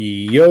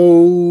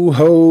Yo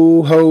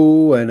ho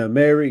ho and a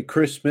Merry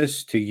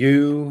Christmas to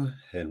you,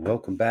 and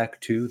welcome back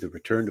to the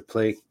Return to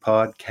Play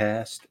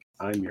podcast.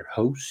 I'm your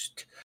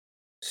host,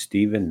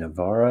 Steven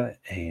Navarra,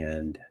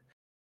 and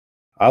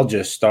I'll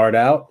just start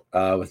out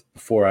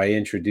before I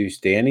introduce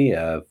Danny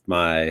of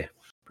my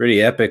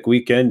pretty epic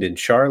weekend in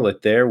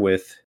Charlotte there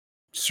with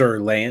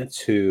Sir Lance,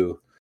 who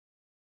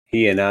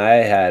he and I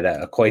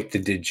had quite the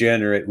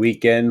degenerate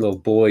weekend, little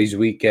boys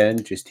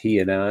weekend, just he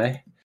and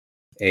I,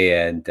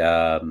 and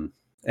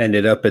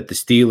ended up at the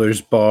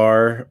Steelers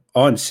bar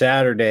on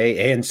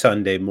Saturday and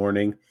Sunday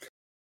morning.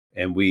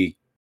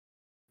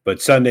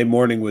 But Sunday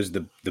morning was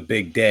the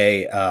big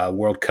day,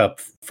 World Cup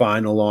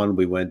final on.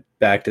 We went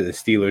back to the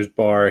Steelers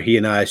bar. He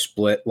and I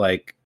split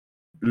like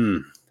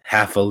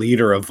half a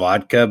liter of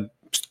vodka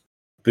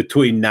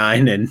between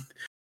 9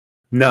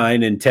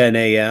 and 10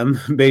 a.m.,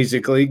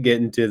 basically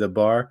getting to the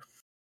bar,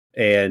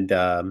 and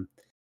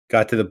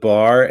got to the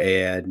bar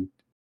and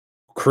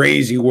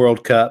crazy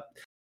World Cup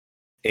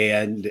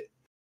and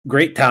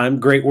great time,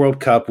 great World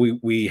Cup.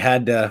 We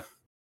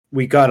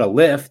got a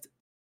lift,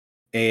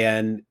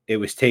 and it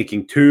was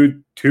taking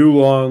too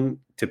long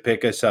to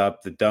pick us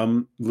up. The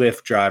dumb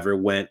Lyft driver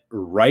went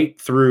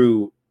right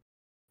through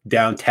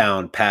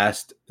downtown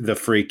past the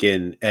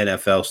freaking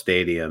NFL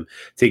stadium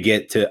to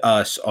get to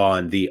us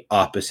on the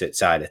opposite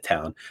side of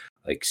town.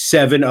 Like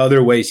 7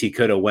 other ways he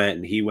could have went,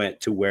 and he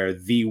went to where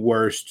the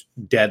worst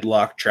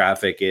deadlock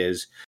traffic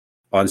is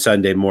on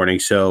Sunday morning.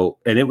 So,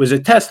 and it was a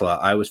Tesla.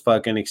 I was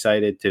fucking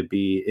excited to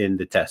be in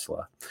the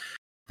Tesla.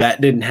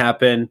 That didn't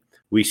happen.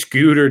 We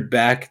scootered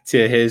back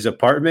to his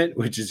apartment,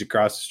 which is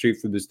across the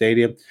street from the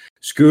stadium.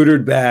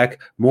 Scootered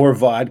back, more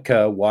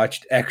vodka,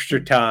 watched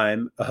extra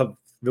time of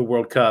the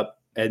World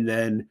Cup, and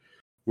then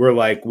we're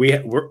like, we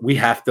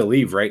have to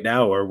leave right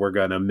now, or we're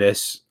gonna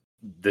miss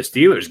the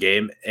Steelers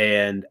game.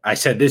 And I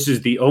said, this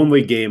is the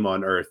only game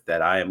on earth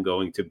that I am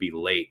going to be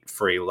late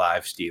for a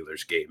live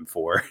Steelers game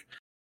for.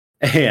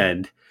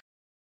 And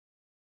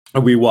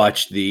we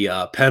watched the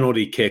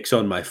penalty kicks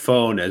on my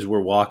phone as we're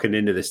walking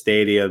into the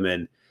stadium,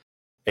 and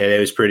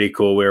it was pretty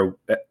cool.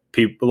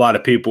 A lot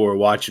of people were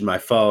watching my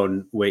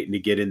phone, waiting to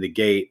get in the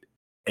gate,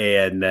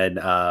 and then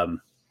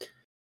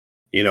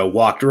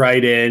walked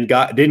right in.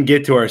 Didn't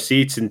get to our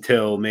seats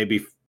until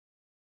maybe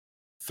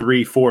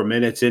 3-4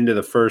 minutes into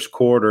the first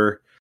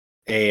quarter,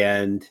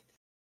 and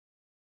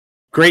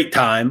great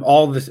time.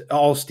 All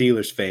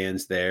Steelers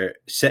fans there,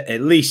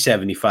 at least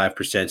 75%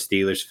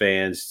 Steelers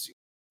fans.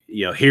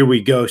 Here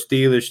we go,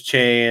 Steelers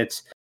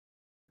chants,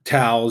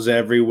 towels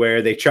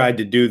everywhere. They tried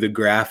to do the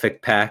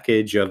graphic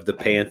package of the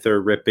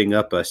Panther ripping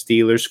up a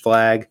Steelers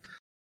flag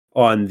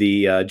on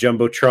the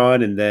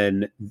Jumbotron, and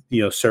then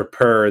Sir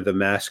Purr, the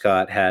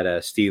mascot, had a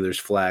Steelers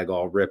flag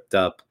all ripped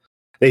up.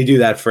 They do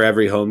that for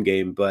every home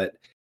game, but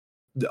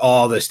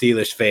all the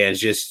Steelers fans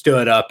just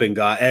stood up and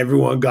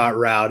everyone got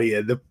rowdy,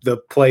 and the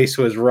place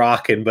was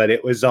rocking, but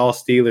it was all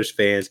Steelers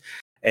fans.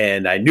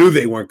 And I knew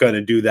they weren't going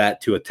to do that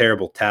to a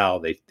terrible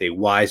towel. They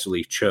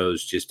wisely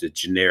chose just a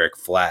generic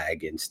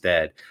flag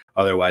instead.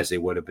 Otherwise, they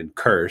would have been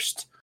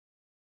cursed.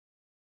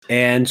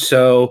 And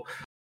so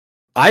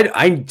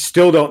I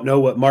still don't know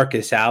what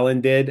Marcus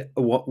Allen did.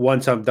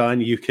 Once I'm done,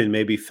 you can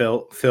maybe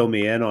fill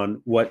me in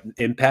on what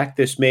impact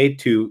this made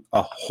to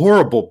a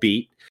horrible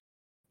beat.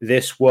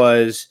 This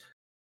was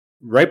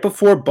right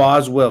before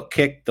Boswell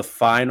kicked the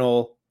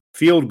final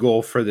field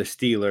goal for the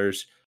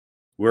Steelers.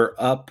 We're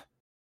up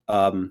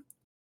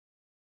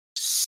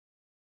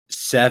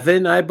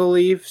 7, I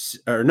believe.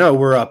 Or no,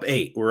 we're up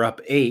 8. We're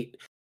up 8.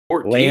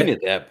 14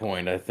 at that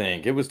point, I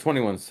think. It was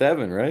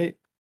 21-7, right?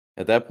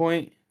 At that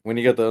point, when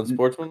you got the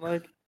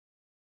unsportsmanlike?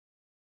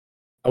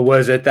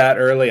 Was it that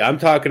early? I'm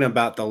talking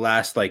about the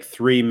last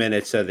 3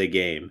 minutes of the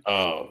game.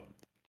 Oh.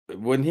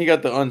 When he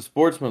got the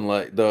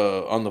unsportsmanlike,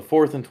 on the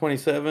 4th and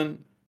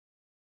 27,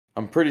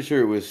 I'm pretty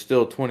sure it was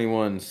still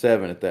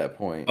 21-7 at that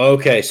point.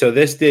 Okay, so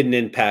this didn't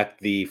impact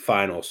the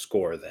final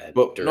score then.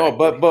 But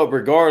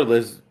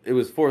regardless, it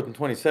was 4th and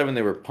 27.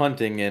 They were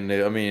punting, and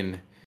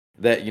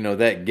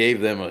that gave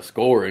them a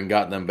score and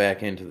got them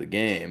back into the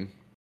game.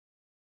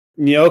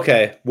 Yeah,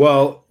 okay.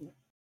 Well,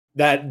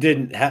 that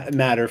didn't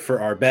matter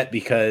for our bet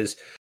because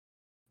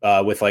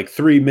with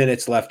 3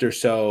 minutes left or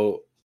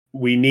so,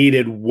 we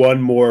needed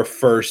one more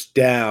first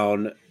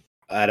down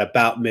at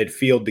about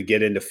midfield to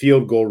get into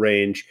field goal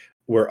range.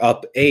 We're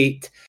up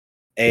 8,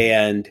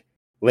 and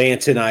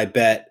Lance and I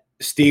bet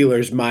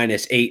Steelers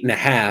minus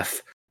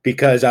 8.5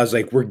 because I was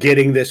like, we're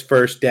getting this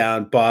first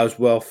down,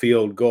 Boswell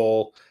field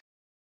goal.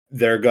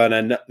 They're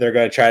gonna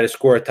try to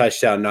score a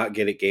touchdown, not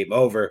get it, game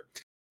over.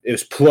 It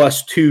was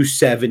plus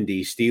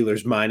 270,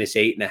 Steelers minus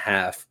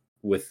 8.5,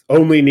 with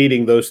only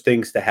needing those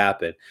things to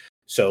happen.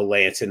 So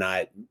Lance and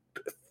I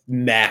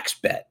max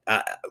bet,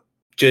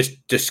 just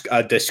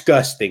a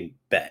disgusting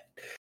bet.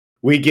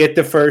 We get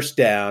the first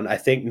down. I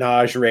think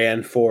Naj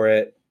ran for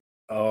it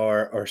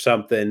or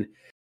something,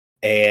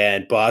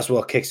 and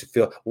Boswell kicks the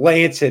field.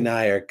 Lance and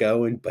I are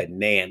going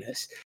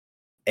bananas,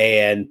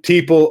 and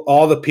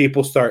all the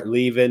people start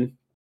leaving,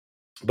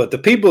 but the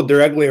people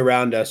directly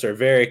around us are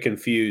very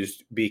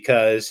confused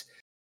because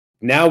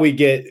Now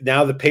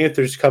the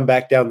Panthers come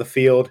back down the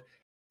field,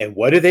 and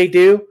what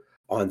do?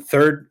 On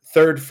third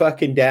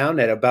fucking down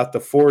at about the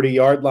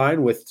 40-yard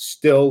line with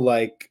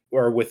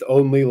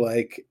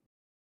only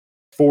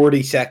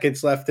 40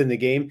 seconds left in the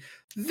game,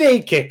 they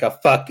kick a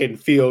fucking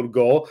field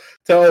goal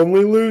to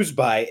only lose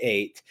by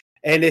 8.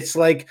 And it's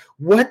like,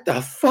 what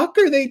the fuck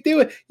are they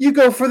doing? You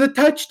go for the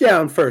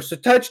touchdown first. The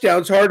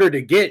touchdown's harder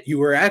to get.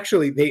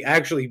 They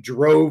actually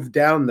drove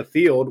down the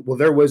field. Well,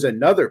 there was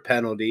another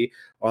penalty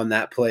on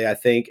that play, I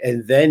think.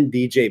 And then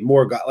DJ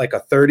Moore got like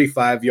a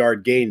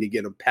 35-yard gain to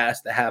get them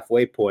past the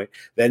halfway point.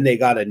 Then they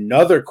got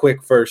another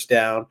quick first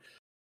down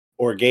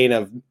or gain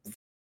of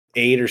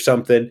 8 or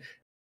something.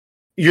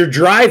 You're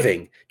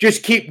driving.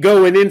 Just keep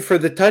going in for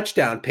the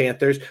touchdown,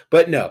 Panthers.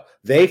 But no,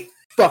 they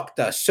fucked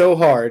us so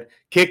hard.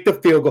 Kicked the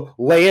field goal.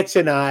 Lance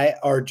and I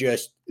are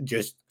just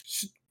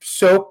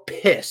so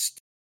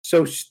pissed,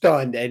 so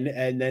stunned.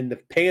 And then the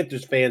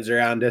Panthers fans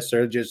around us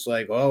are just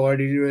like, oh, what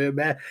are you doing,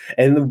 man?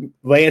 And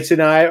Lance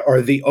and I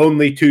are the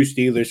only two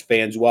Steelers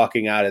fans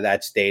walking out of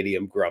that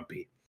stadium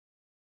grumpy.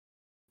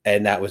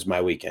 And that was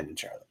my weekend in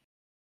Charlotte.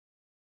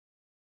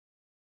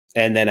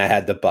 And then I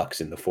had the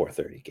Bucks in the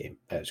 4:30 game.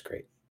 That was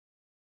great.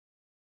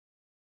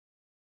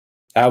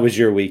 How was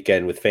your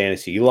weekend with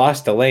fantasy? You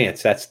lost to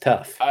Lance. That's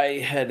tough. I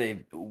had a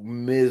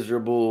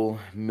miserable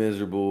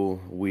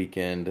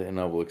weekend, and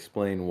I will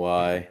explain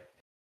why.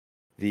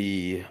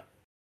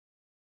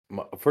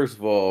 First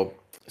of all,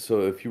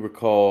 so if you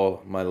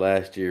recall my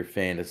last year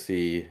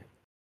fantasy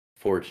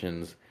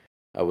fortunes,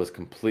 I was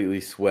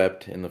completely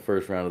swept in the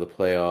first round of the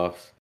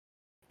playoffs,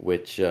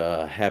 which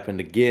happened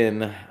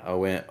again. I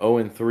went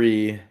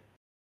 0-3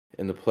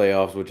 in the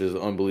playoffs, which is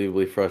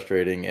unbelievably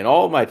frustrating. And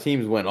all of my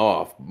teams went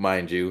off,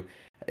 mind you.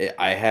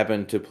 I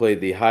happened to play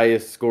the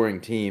highest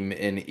scoring team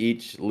in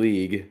each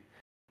league,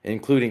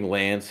 including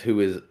Lance, who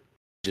is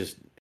just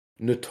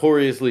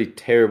notoriously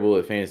terrible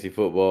at fantasy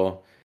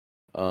football.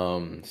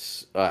 Two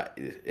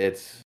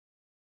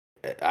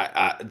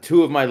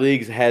of my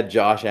leagues had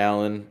Josh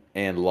Allen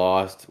and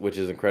lost, which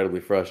is incredibly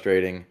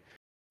frustrating.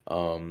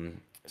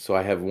 So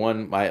I have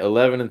my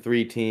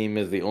 11-3 team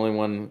is the only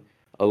one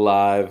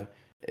alive,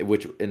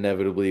 which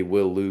inevitably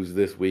will lose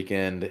this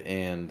weekend,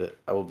 and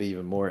I will be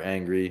even more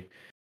angry.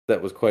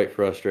 That was quite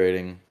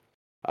frustrating.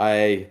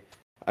 I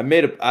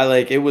didn't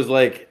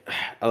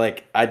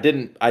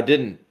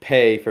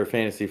pay for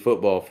fantasy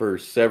football for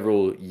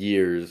several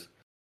years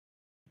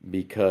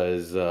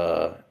because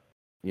I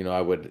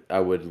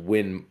would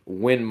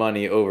win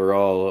money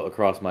overall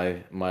across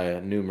my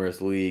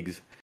numerous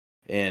leagues,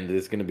 and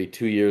it's going to be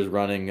 2 years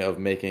running of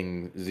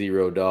making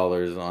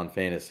 $0 on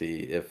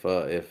fantasy if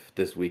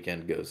this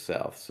weekend goes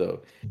south.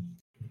 So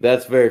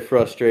that's very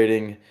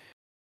frustrating.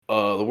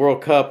 The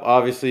World Cup,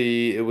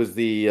 obviously, it was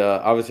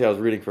obviously I was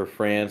rooting for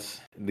France.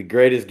 The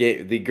greatest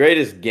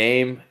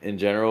game in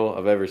general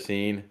I've ever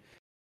seen.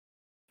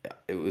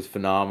 It was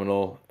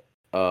phenomenal.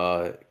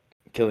 Kylian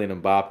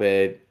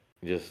Mbappe,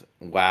 just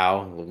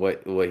wow,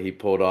 what he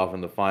pulled off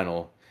in the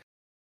final.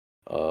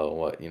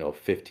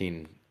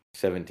 15,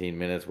 17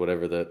 minutes,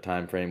 whatever the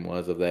time frame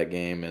was of that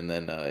game, and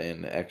then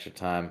in extra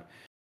time.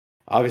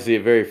 Obviously,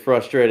 a very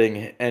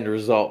frustrating end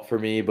result for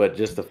me, but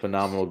just a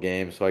phenomenal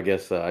game. So I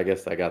guess I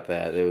got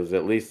that. It was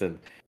at least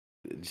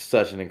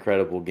such an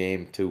incredible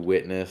game to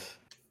witness.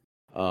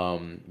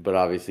 But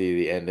obviously,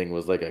 the ending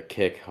was like a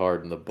kick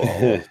hard in the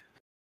balls.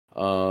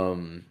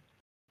 And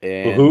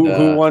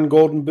who won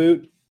Golden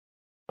Boot?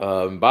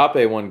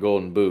 Mbappe won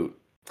Golden Boot.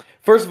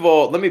 First of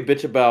all, let me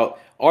bitch about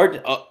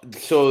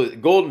so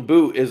Golden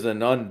Boot is an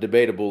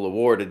undebatable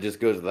award. It just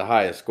goes to the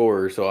highest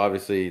scorer. So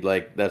obviously,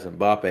 that's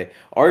Mbappe.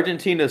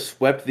 Argentina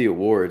swept the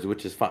awards,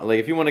 which is fine. Like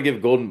if you want to give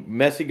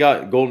Messi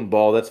got Golden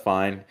Ball, that's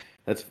fine.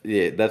 That's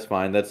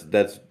fine.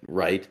 That's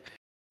right.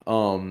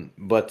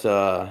 But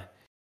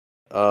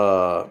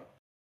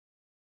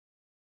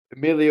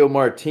Emilio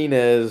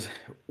Martinez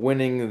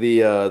winning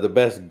the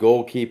best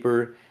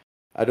goalkeeper,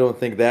 I don't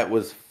think that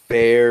was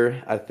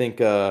fair. I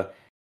think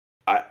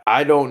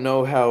I don't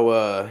know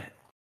how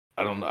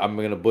I don't know. I'm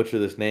gonna butcher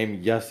this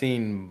name.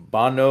 Yassine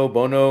Bono,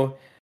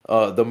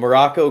 the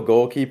Morocco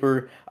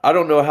goalkeeper. I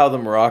don't know how the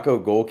Morocco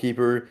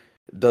goalkeeper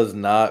does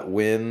not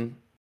win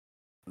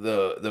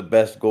the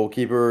best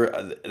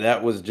goalkeeper.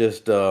 That was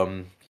just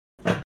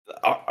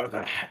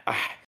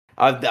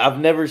I've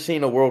never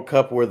seen a World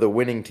Cup where the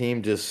winning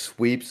team just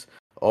sweeps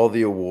all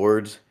the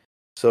awards.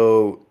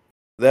 So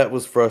that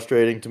was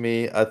frustrating to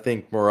me. I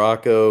think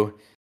Morocco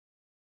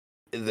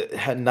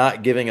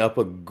not giving up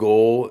a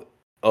goal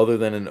other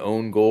than an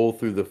own goal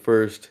through the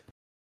first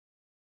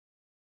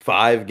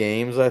 5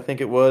 games, I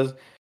think it was.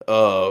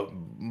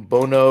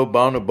 Bono,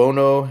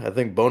 I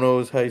think Bono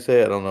is how you say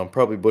it. I don't know. I'm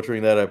probably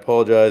butchering that. I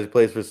apologize. He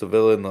plays for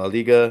Sevilla in La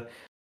Liga.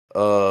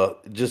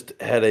 Just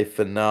had a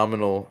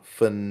phenomenal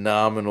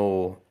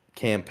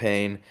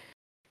campaign,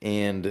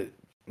 and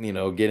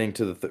getting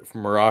to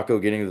Morocco,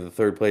 getting to the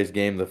third place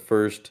game, the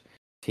first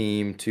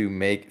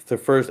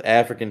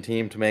African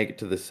team to make it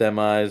to the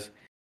semis.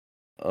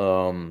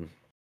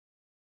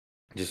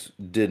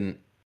 Just didn't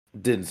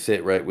didn't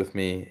sit right with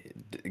me.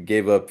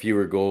 Gave up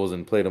fewer goals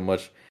and played a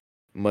much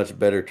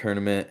better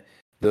tournament.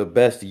 The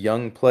best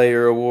young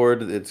player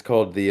award, it's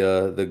called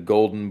the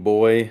Golden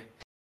Boy.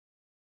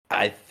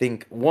 The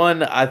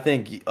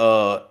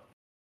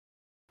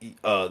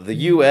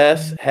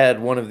U.S.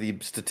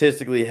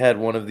 statistically had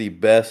one of the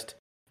best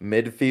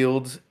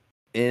midfields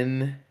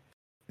in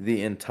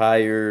the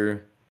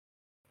entire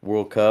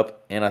World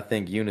Cup, and I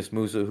think Yunus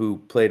Musa, who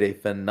played a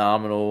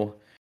phenomenal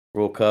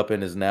World Cup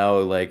and is now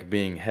like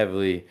being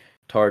heavily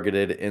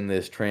targeted in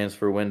this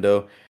transfer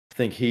window. I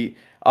think he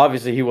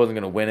wasn't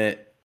going to win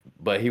it,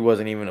 but he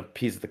wasn't even a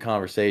piece of the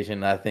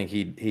conversation. I think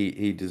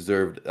he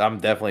deserved. I'm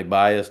definitely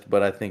biased,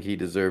 but I think he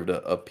deserved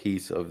a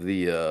piece of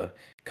the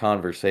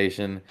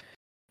conversation.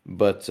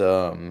 But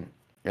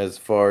as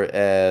far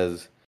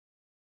as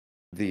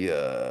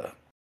the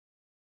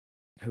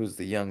who's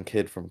the young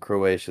kid from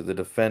Croatia, the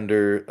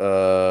defender,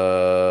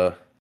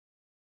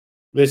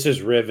 This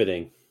is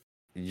riveting.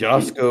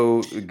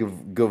 Josko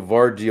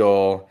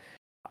Gvardiol.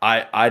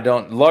 I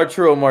don't.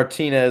 Lautaro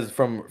Martinez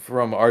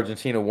from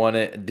Argentina won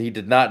it. He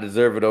did not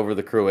deserve it over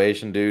the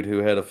Croatian dude who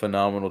had a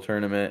phenomenal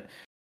tournament.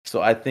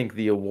 So I think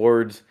the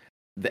awards,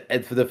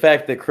 the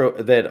fact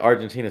that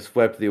Argentina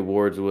swept the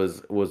awards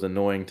was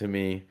annoying to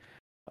me.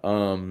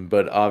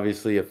 But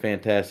obviously a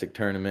fantastic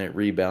tournament,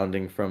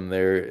 rebounding from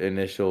their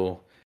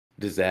initial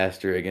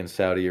disaster against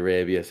Saudi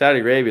Arabia. Saudi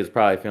Arabia is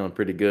probably feeling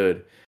pretty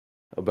good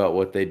about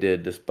what they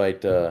did,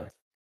 despite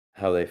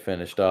how they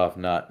finished off,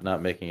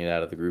 not making it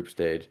out of the group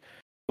stage.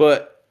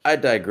 But I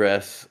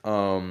digress. It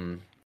was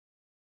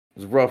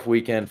a rough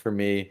weekend for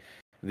me.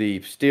 The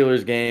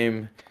Steelers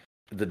game,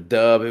 the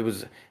dub.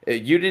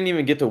 You didn't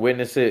even get to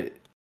witness it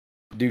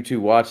due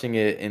to watching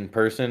it in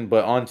person,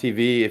 but on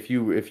TV, if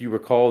you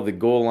recall the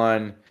goal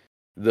line,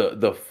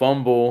 the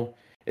fumble,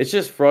 it's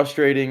just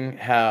frustrating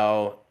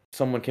how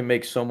someone can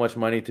make so much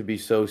money to be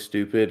so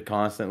stupid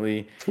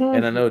constantly.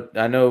 And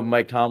I know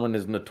Mike Tomlin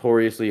is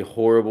notoriously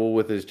horrible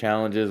with his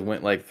challenges,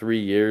 went like 3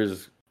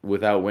 years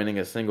without winning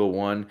a single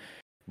one.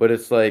 But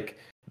it's like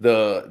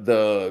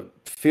the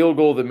field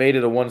goal that made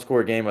it a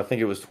one-score game, I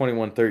think it was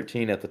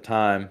 21-13 at the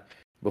time,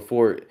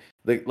 before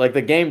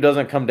the game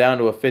doesn't come down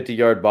to a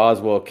 50-yard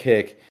Boswell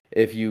kick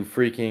if you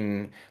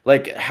freaking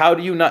how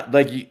do you not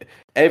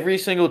every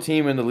single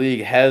team in the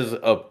league has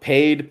a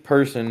paid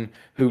person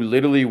who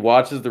literally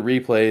watches the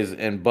replays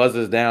and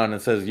buzzes down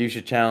and says you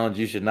should challenge,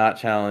 you should not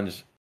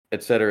challenge,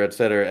 etc.,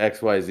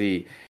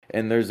 XYZ.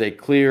 And there's a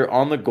clear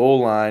on the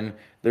goal line,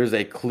 there's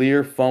a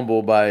clear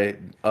fumble by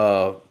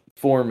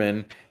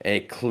Foreman,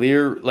 a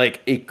clear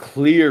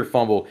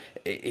fumble,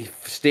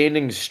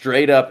 standing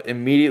straight up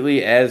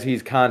immediately as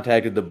he's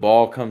contacted, the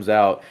ball comes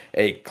out,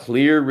 a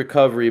clear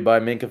recovery by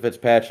Minkah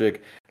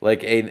Fitzpatrick, and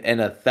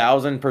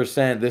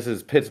 1,000% this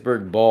is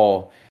Pittsburgh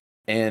ball,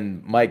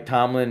 and Mike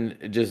Tomlin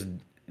just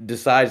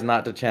decides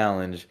not to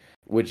challenge,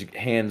 which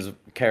hands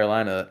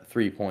Carolina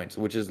 3 points,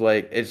 which is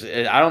I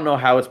don't know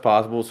how it's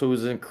possible. So it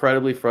was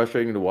incredibly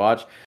frustrating to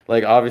watch.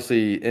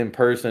 Obviously in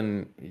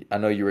person, I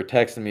know you were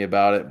texting me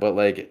about it, but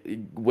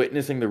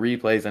witnessing the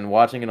replays and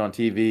watching it on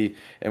TV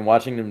and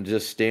watching them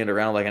just stand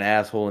around like an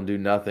asshole and do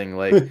nothing,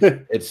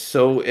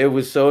 it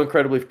was so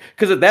incredibly,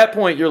 because at that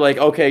point you're like,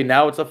 okay,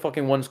 now it's a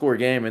fucking one-score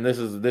game and this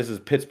is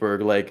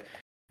Pittsburgh,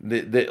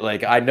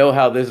 I know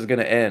how this is going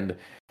to end.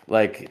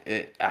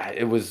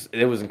 It was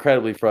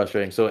incredibly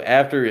frustrating. So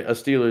after a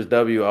Steelers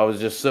W, I was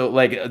just so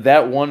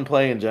that one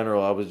play in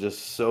general, I was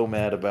just so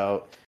mad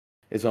about.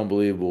 It's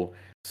unbelievable.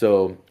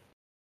 So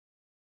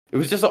it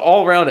was just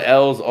all around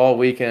L's all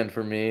weekend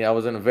for me. I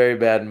was in a very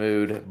bad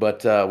mood,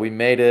 but we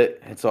made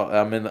it.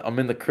 I'm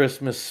in the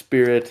Christmas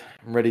spirit.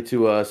 I'm ready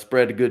to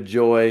spread good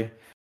joy.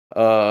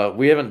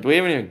 We haven't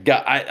even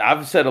got.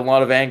 I've said a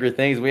lot of angry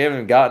things. We haven't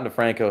even gotten to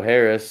Franco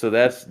Harris, so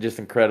that's just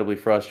incredibly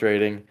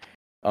frustrating.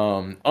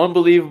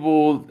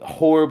 Unbelievable,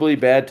 horribly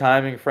bad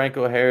timing.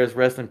 Franco Harris,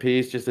 rest in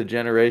peace. Just a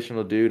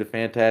generational dude, a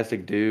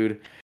fantastic dude.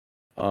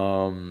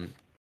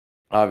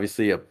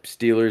 Obviously a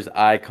Steelers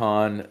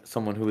icon,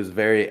 someone who was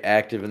very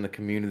active in the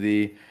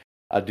community.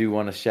 I do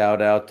want to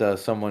shout out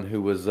someone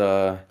who was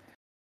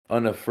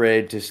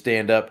unafraid to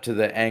stand up to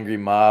the angry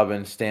mob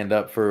and stand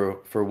up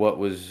for what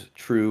was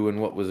true and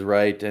what was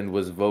right, and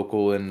was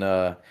vocal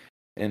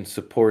in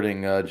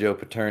supporting Joe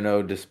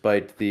Paterno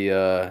despite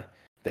the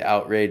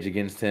outrage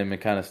against him,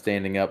 and kind of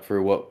standing up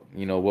for what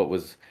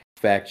was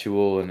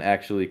factual and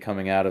actually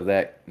coming out of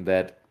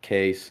that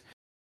case.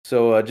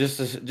 So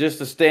just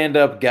a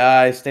stand-up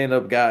guy,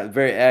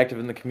 very active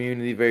in the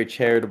community, very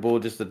charitable.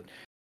 Just a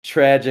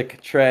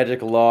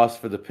tragic loss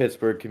for the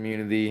Pittsburgh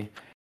community.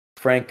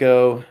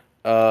 Franco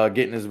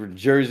getting his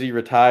jersey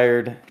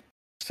retired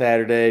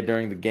Saturday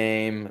during the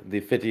game,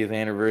 the 50th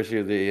anniversary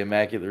of the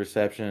Immaculate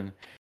Reception.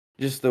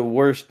 Just the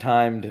worst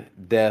timed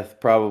death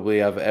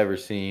probably I've ever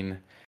seen.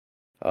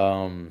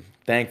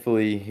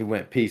 Thankfully he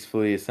went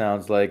peacefully, it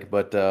sounds like,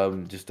 but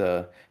just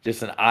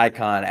an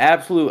icon,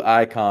 absolute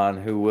icon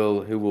who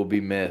will be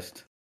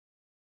missed.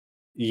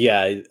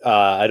 Yeah,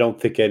 I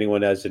don't think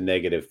anyone has a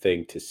negative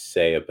thing to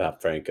say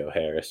about Franco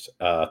Harris.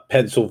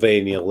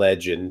 Pennsylvania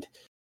legend.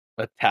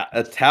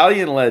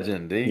 Italian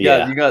legend.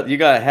 You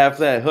got half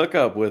that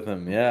hookup with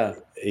him. Yeah.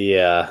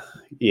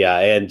 Yeah,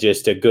 and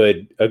just a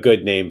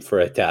good name for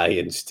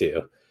Italians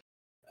too.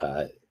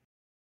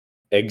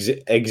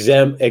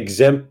 Exempt.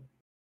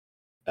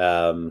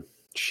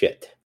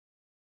 Shit.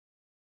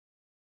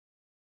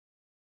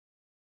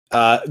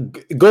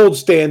 Gold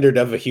standard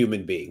of a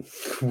human being.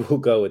 We'll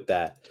go with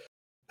that.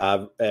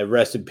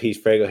 Rest in peace,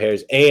 Franco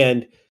Harris.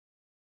 And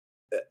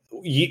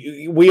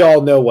we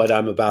all know what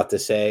I'm about to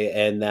say,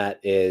 and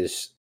that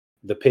is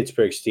the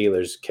Pittsburgh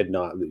Steelers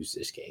cannot lose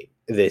this game.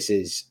 This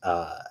is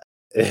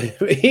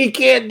he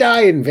can't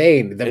die in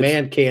vain. The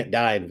man can't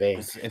die in vain.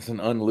 It's an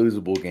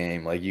unlosable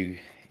game. Like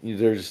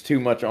there's too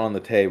much on the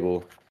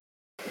table.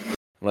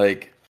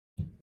 Like,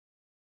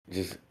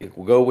 just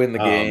go win the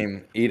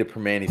game. Eat a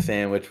Permane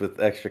sandwich with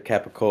extra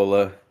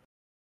capicola.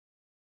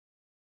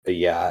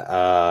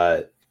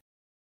 Yeah.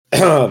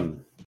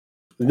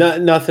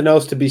 Nothing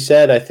else to be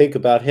said, I think,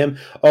 about him.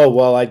 Oh,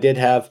 well, I did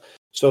have.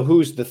 So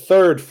who's the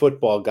third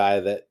football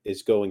guy that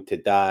is going to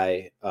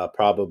die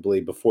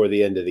probably before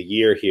the end of the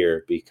year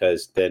here?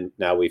 Because then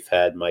now we've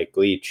had Mike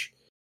Leach,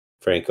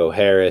 Franco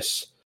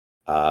Harris.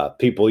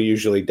 People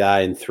usually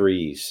die in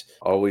threes.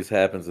 Always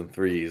happens in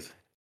threes.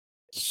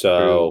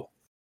 So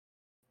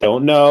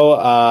don't know.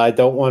 I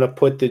don't want to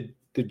put the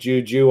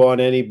juju on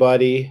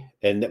anybody.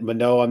 And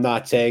no, I'm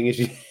not saying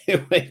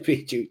it might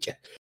be juju.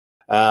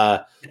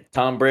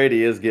 Tom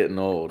Brady is getting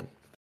old.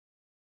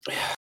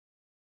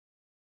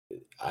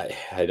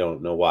 I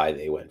don't know why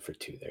they went for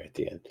 2 there at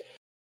the end.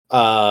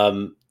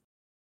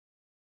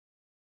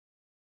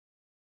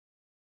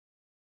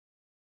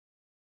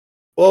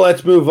 Well,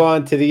 let's move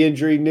on to the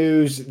injury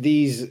news.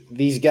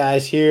 These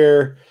guys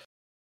here,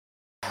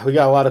 we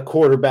got a lot of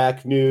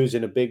quarterback news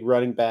and a big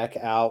running back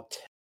out.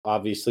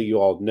 Obviously, you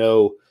all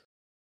know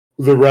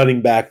the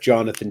running back,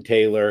 Jonathan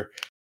Taylor,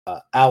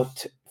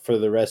 out for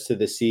the rest of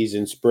the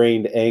season,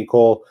 sprained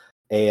ankle.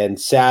 And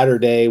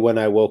Saturday when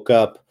I woke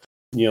up,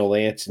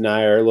 Lance and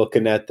I are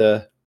looking at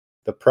the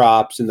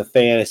props and the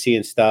fantasy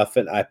and stuff,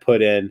 and I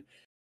put in,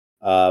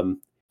 I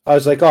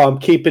was like, I'm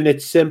keeping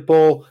it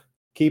simple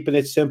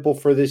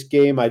for this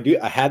game. I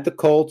had the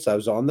Colts. I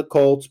was on the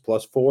Colts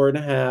plus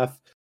 4.5,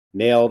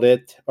 nailed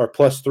it, or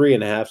plus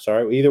 3.5.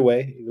 Sorry, either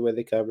way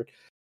they covered.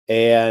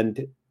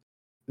 And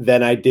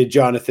then I did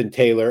Jonathan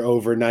Taylor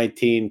over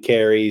 19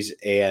 carries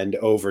and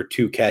over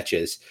 2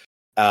 catches.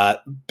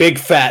 Big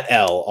fat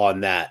L on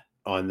that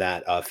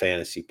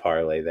fantasy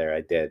parlay there.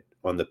 I did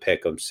on the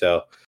pick'em.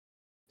 So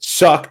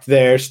sucked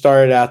there,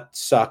 started out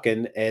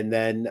sucking, and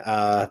then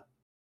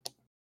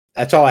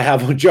that's all I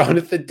have on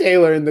Jonathan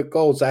Taylor and the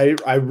Colts. I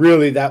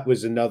really, that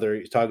was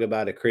another, talk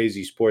about a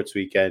crazy sports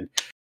weekend.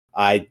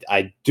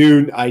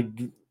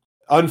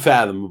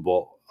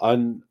 Unfathomable,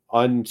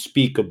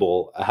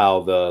 unspeakable how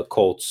the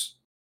Colts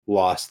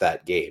lost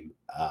that game.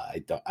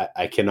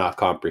 I cannot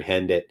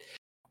comprehend it.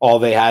 All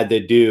they had to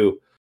do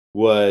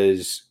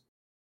was,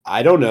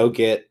 I don't know,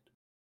 get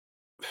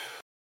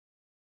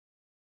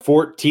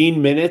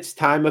 14 minutes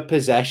time of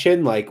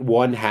possession, like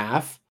one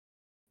half,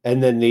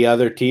 and then the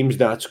other team's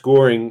not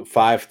scoring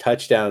 5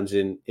 touchdowns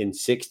in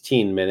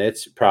 16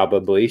 minutes,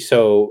 probably.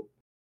 So,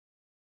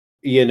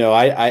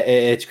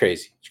 it's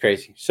crazy. It's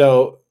crazy.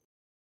 So,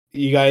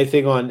 you got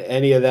anything on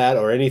any of that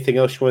or anything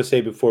else you want to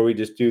say before we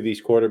just do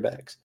these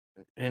quarterbacks?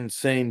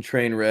 Insane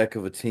train wreck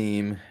of a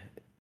team.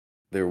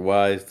 They're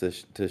wise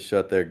to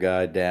shut their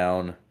guy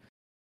down.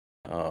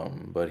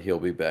 But he'll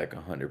be back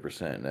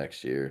 100%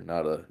 next year.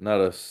 Not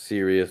a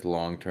serious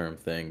long-term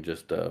thing,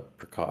 just a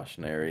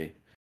precautionary.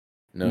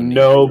 No need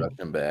to rush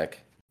him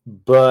back.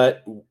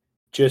 But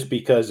just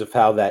because of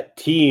how that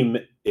team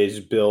is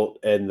built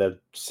and the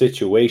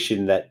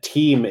situation that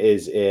team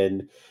is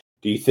in,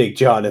 do you think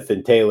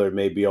Jonathan Taylor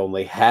maybe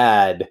only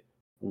had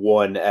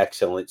one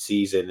excellent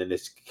season and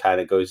this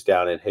kind of goes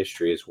down in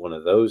history as one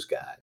of those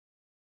guys?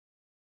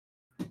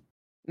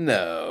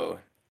 No.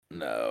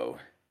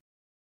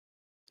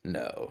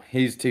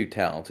 He's too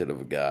talented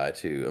of a guy,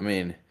 too. I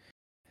mean,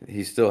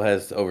 he still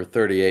has over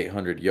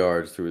 3,800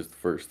 yards through his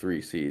first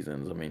 3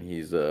 seasons. I mean,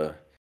 he's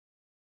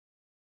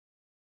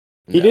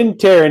He didn't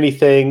tear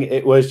anything.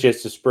 It was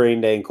just a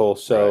sprained ankle.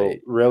 So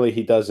right. Really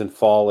he doesn't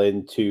fall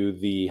into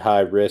the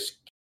high risk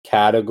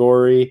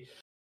category,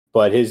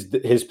 but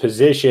his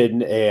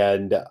position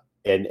and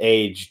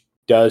age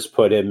does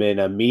put him in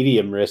a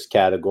medium risk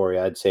category,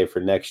 I'd say, for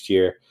next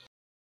year.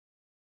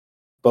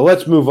 But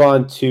let's move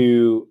on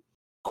to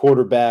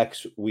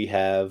quarterbacks. We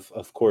have,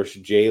 of course,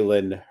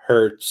 Jalen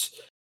Hurts,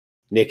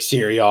 Nick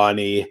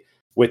Sirianni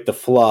with the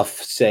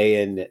fluff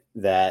saying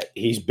that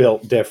he's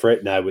built different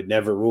and I would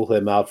never rule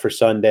him out for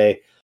Sunday.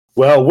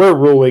 Well, we're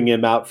ruling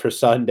him out for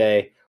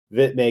Sunday.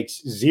 That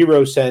makes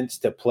 0 sense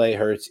to play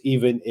Hurts,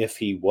 even if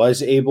he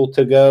was able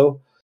to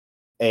go.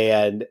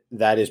 And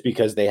that is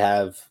because they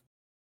have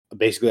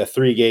basically a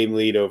 3-game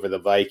lead over the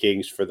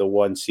Vikings for the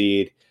 1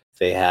 seed.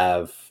 They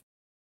have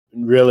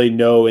really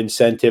no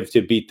incentive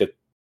to beat the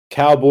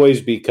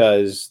Cowboys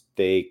because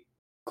they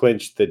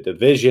clinched the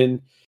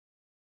division.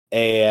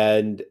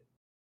 And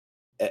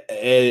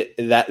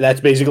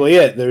that's basically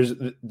it.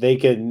 They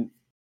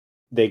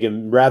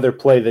can rather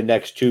play the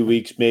next 2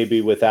 weeks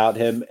maybe without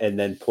him, and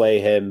then play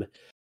him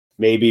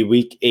maybe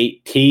week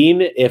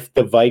 18 if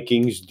the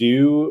Vikings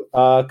do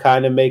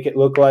kind of make it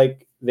look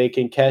like they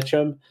can catch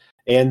him,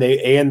 and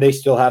they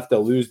still have to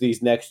lose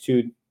these next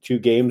two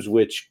games,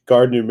 which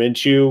Gardner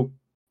Minshew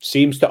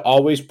seems to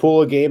always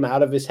pull a game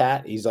out of his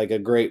hat. He's like a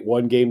great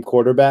one-game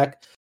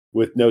quarterback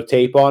with no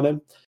tape on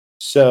him.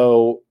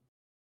 So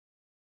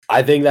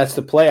I think that's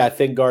the play. I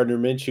think Gardner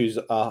Minshew's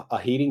a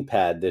heating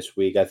pad this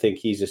week. I think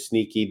he's a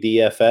sneaky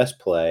DFS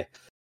play,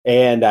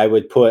 and I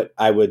would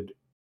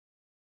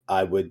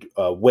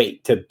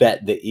wait to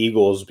bet the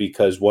Eagles,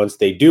 because once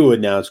they do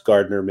announce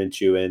Gardner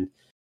Minshew in,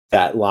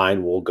 that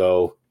line will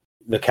go.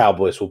 The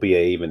Cowboys will be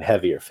an even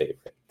heavier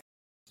favorite.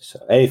 So,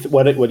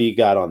 what do you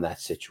got on that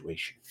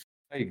situation?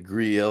 I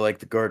agree. I like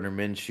the Gardner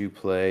Minshew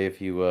play.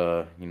 If you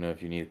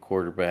if you need a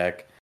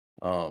quarterback,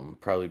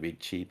 probably be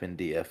cheap in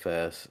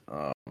DFS.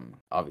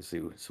 Obviously,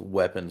 with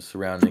weapons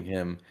surrounding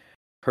him.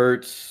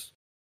 Hurts.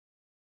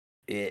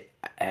 The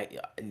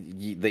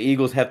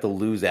Eagles have to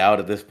lose out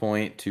at this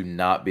point to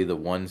not be the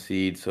 1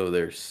 seed, so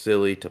they're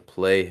silly to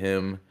play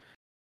him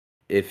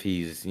if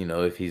he's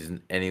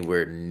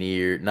anywhere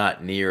near,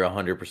 not near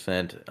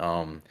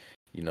 100%.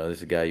 This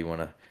is a guy you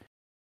want to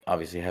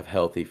obviously have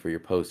healthy for your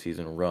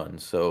postseason run.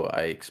 So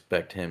I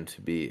expect him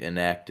to be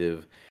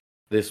inactive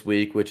this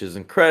week, which is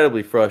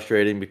incredibly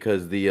frustrating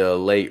because the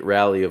late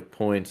rally of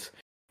points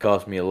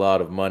cost me a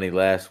lot of money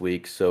last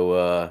week.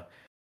 So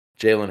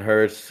Jalen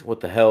Hurts, what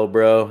the hell,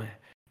 bro?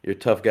 You're a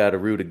tough guy to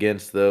root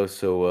against, though.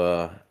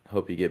 So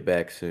hope you get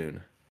back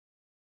soon.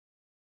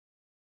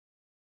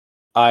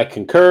 I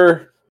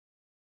concur.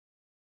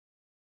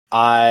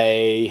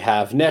 I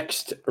have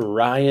next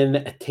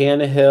Ryan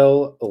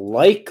Tannehill,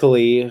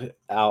 likely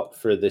out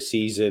for the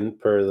season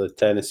per the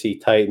Tennessee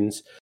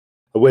Titans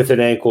with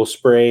an ankle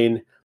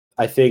sprain.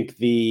 I think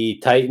the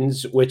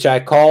Titans, which I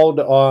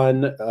called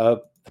on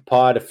the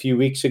pod a few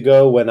weeks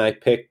ago when I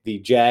picked the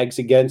Jags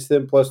against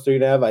them plus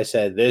 3.5, I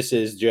said this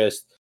is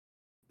just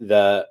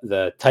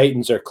the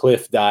Titans are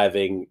cliff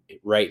diving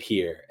right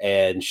here,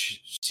 and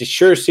it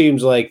sure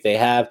seems like they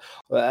have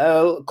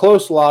a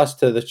close loss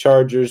to the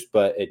Chargers,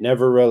 but it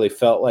never really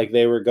felt like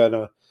they were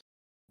gonna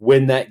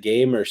win that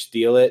game or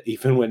steal it.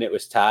 Even when it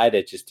was tied,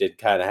 it just did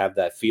kind of have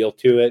that feel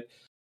to it.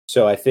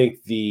 So I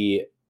think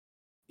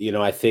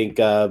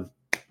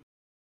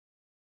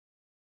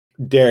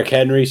Derrick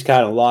Henry's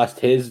kind of lost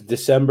his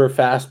December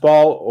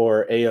fastball,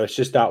 or it's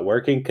just not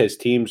working because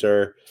teams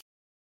are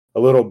a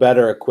little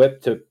better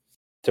equipped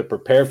to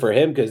prepare for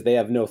him because they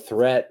have no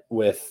threat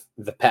with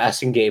the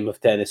passing game of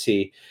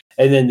Tennessee.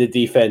 And then the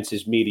defense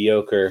is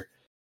mediocre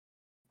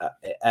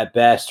at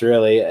best,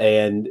 really.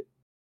 And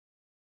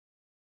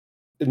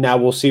now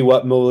we'll see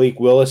what Malik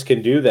Willis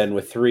can do then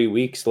with 3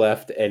 weeks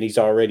left, and he's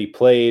already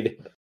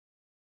played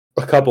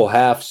a couple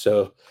halves.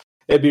 So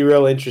it'd be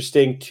real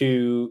interesting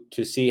to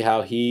see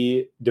how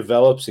he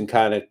develops and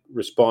kind of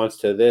responds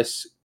to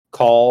this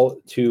call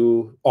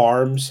to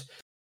arms.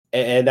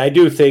 And I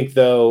do think,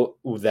 though,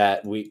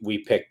 that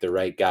we picked the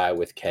right guy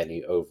with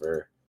Kenny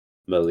over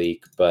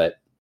Malik, but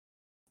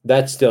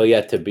that's still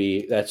yet to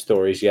be, that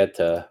story's yet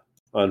to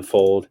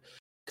unfold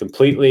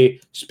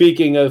completely.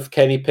 Speaking of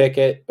Kenny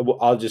Pickett,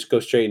 I'll just go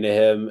straight into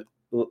him.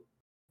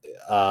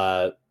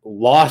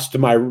 Lost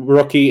my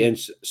rookie and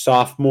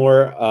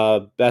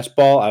sophomore best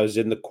ball. I was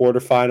in the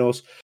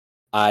quarterfinals.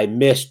 I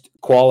missed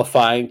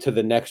qualifying to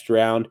the next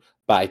round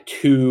by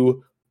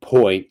 2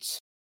 points.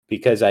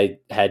 Because I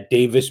had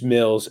Davis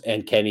Mills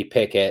and Kenny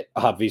Pickett.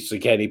 Obviously,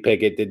 Kenny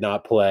Pickett did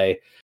not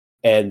play.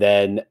 And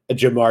then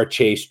Jamar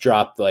Chase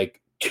dropped like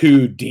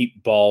 2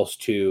 deep balls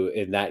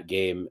in that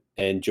game.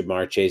 And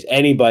Jamar Chase,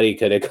 anybody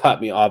could have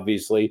got me,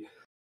 obviously,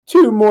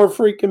 2 more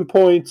freaking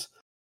points.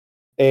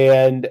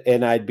 And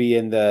I'd be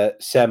in the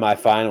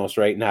semifinals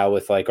right now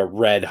with like a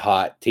red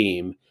hot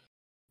team.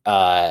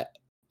 Tough.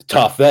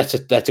 That's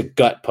a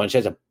gut punch.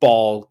 That's a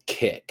ball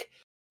kick.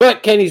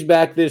 But Kenny's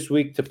back this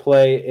week to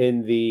play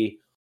in the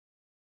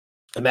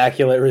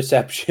Immaculate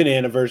Reception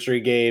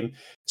anniversary game,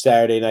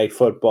 Saturday Night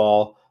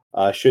Football.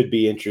 Should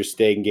be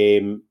interesting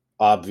game,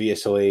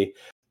 obviously.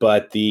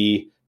 But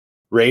the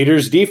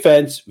Raiders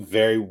defense,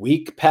 very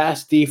weak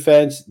pass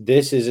defense.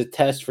 This is a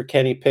test for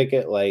Kenny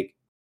Pickett. Like,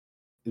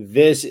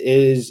 this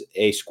is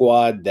a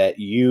squad that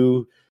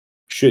you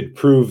should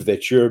prove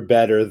that you're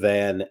better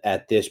than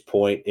at this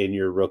point in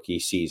your rookie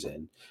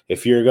season.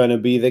 If you're going to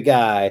be the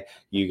guy,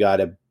 you got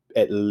to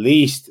at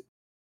least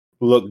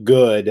look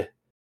good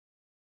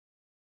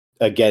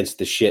against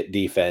the shit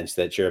defense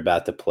that you're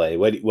about to play.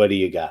 What do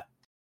you got?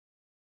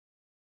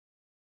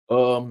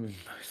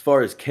 As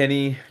far as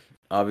Kenny,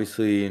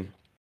 obviously,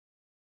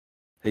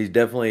 he's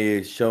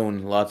definitely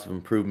shown lots of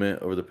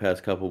improvement over the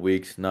past couple of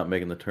weeks, not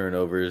making the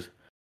turnovers.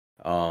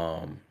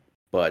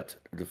 But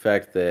the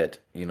fact that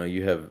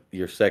you have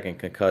your second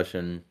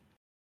concussion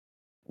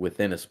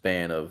within a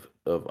span of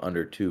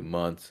under 2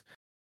 months,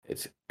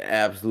 it's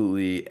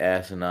absolutely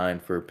asinine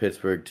for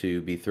Pittsburgh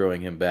to be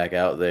throwing him back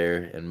out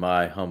there, in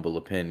my humble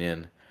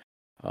opinion.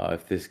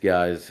 If this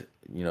guy's,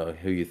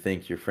 who you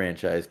think your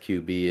franchise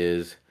QB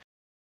is,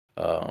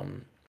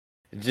 um,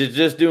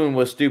 just doing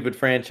what stupid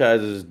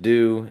franchises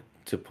do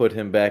to put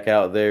him back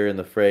out there in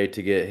the fray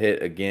to get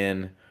hit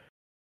again.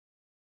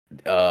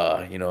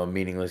 A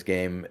meaningless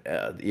game.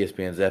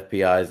 ESPN's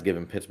FPI has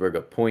given Pittsburgh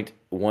a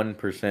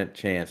 0.1%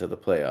 chance at the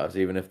playoffs.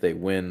 Even if they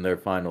win their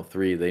final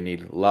three, they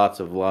need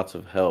lots of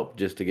help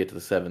just to get to the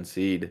 7th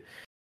seed,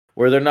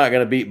 where they're not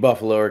going to beat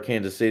Buffalo or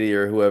Kansas City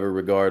or whoever,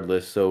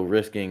 regardless. So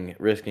risking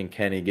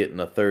Kenny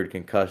getting a third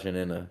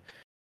concussion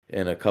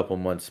in a couple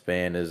months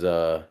span is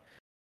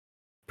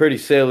pretty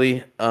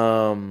silly.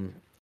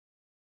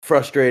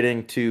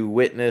 Frustrating to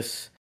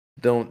witness.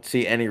 Don't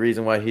see any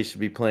reason why he should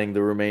be playing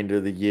the remainder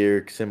of the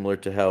year, similar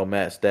to how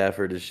Matt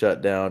Stafford is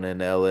shut down in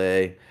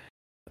LA.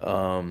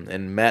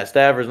 And Matt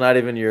Stafford's not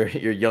even your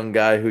young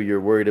guy who you're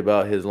worried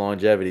about his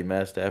longevity.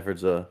 Matt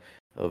Stafford's a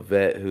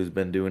vet who's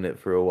been doing it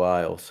for a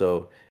while.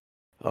 So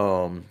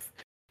kind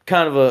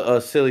of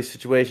a silly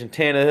situation.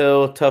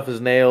 Tannehill, tough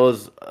as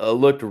nails,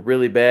 looked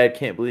really bad.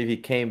 Can't believe he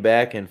came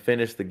back and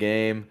finished the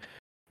game.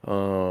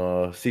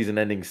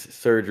 Season-ending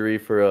surgery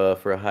for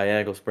a high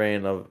ankle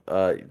sprain.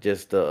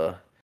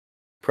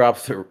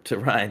 Props to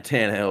Ryan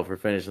Tannehill for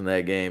finishing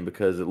that game,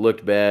 because it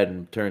looked bad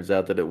and turns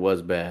out that it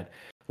was bad.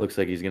 Looks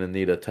like he's going to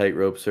need a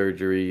tightrope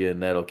surgery,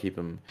 and that'll keep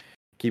him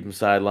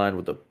sidelined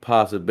with the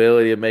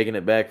possibility of making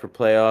it back for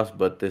playoffs.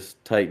 But this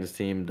Titans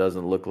team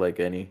doesn't look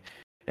like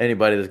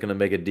anybody that's going to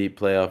make a deep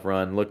playoff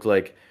run. Looks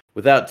like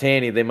without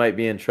Tanny, they might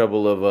be in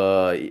trouble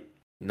of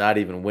not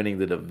even winning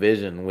the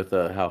division with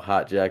how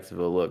hot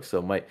Jacksonville looks.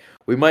 So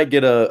we might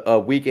get a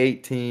Week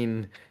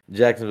 18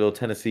 Jacksonville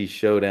Tennessee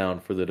showdown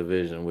for the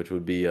division, which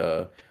would be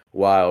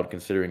wild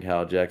considering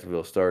how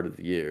Jacksonville started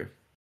the year.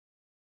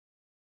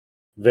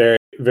 Very,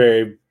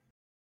 very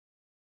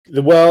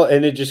well,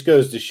 and it just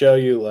goes to show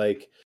you,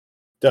 like,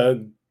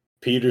 Doug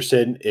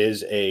Peterson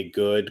is a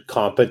good,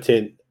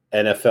 competent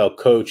NFL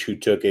coach who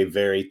took a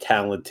very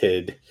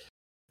talented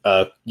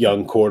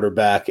young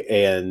quarterback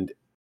and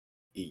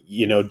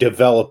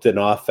developed an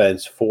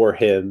offense for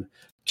him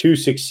to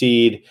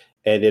succeed.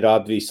 And it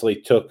obviously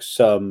took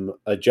some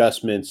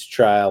adjustments,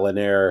 trial and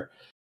error,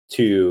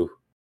 to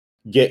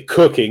get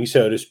cooking,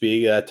 so to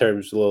speak. That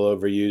term's a little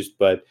overused,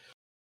 but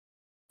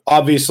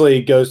obviously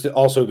it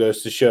also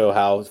goes to show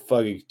how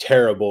fucking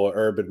terrible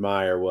Urban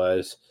Meyer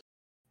was,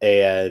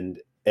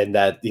 and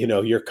that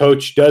your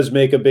coach does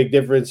make a big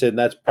difference, and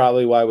that's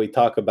probably why we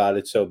talk about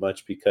it so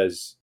much,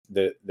 because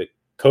the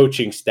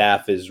coaching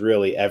staff is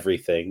really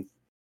everything,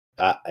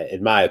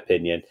 in my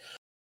opinion.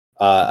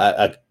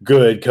 A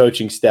good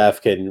coaching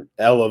staff can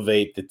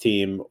elevate the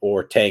team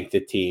or tank the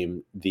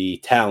team. The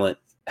talent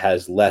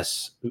has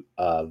less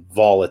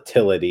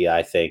volatility,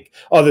 I think,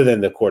 other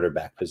than the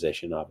quarterback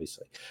position,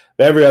 obviously.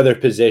 But every other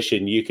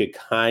position, you could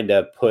kind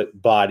of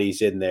put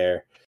bodies in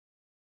there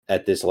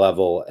at this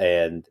level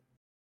and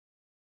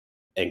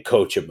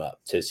coach them up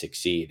to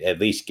succeed, at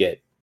least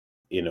get,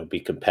 be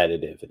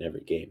competitive in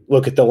every game.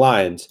 Look at the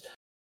Lions.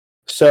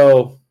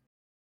 So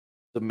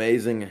it's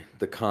amazing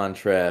the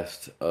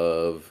contrast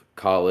of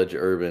college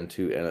Urban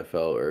to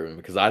NFL Urban,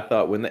 because I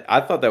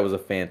thought that was a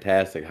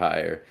fantastic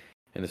hire,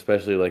 and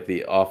especially like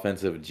the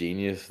offensive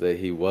genius that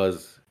he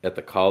was at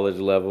the college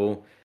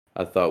level,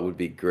 I thought would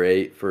be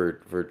great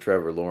for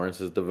Trevor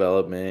Lawrence's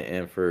development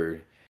and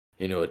for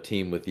a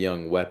team with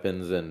young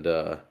weapons and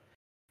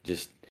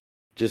just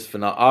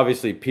phenomenal.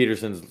 Obviously,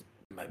 Peterson's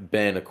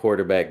been a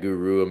quarterback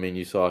guru. I mean,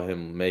 you saw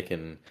him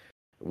making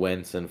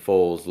Wentz and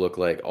Foles look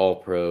like all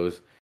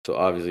pros. So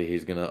obviously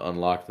he's going to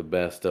unlock the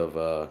best of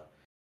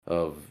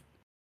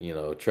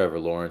Trevor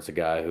Lawrence, a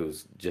guy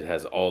who's just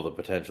has all the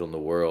potential in the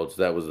world.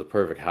 So that was the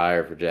perfect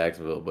hire for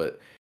Jacksonville. But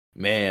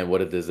man,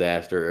 what a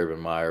disaster Urban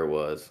Meyer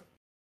was.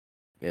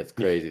 It's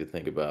crazy to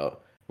think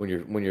about when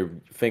you're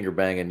finger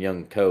banging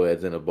young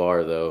co-eds in a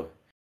bar, though.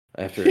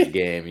 After a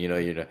game,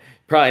 you're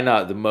probably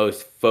not the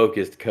most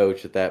focused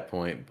coach at that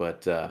point.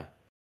 But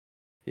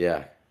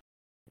yeah,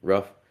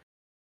 rough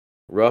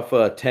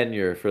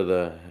tenure for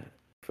the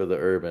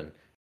Urban.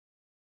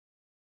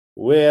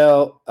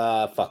 Well,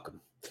 fuck them.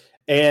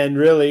 And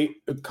really,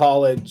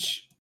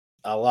 college,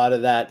 a lot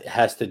of that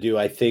has to do,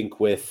 I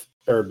think, with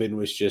Urban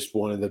was just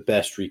one of the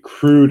best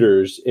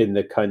recruiters in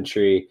the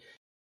country.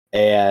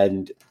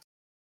 And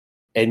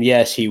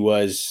yes, he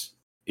was,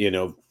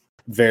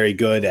 very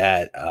good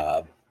at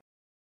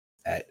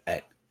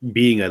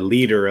being a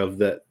leader of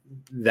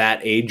that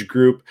age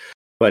group.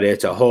 But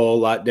it's a whole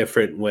lot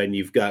different when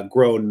you've got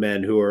grown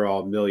men who are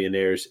all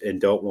millionaires and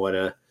don't want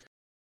to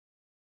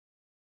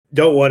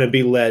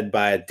be led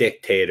by a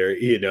dictator.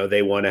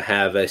 They want to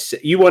have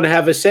you want to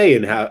have a say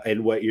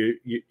in what you're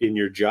in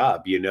your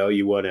job.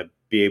 You want to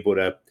be able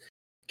to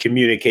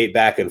communicate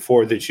back and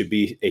forth. It should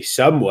be a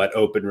somewhat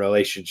open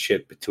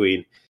relationship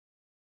between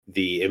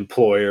the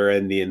employer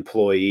and the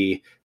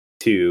employee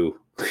to,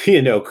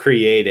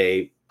 create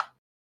a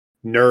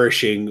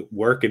nourishing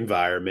work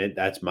environment.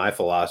 That's my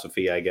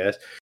philosophy, I guess.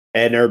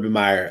 And Urban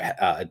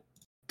Meyer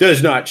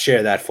does not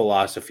share that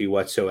philosophy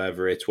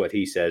whatsoever. It's what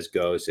he says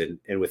goes.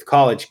 And with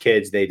college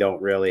kids, they don't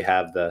really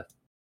have the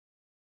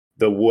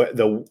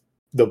the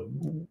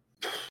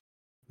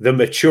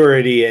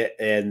maturity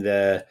and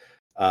the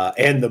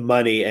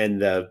money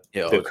and the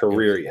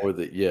career. Or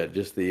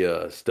just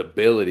the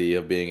stability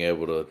of being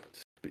able to,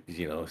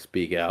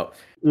 speak out.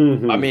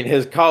 Mm-hmm. I mean,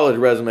 his college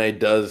resume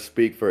does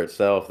speak for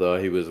itself,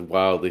 though. He was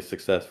wildly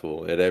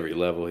successful at every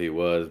level he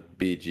was: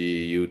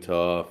 BG,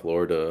 Utah,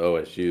 Florida,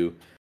 OSU.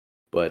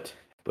 But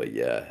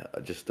yeah,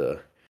 just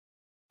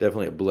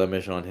definitely a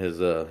blemish on his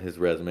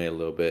resume a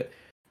little bit.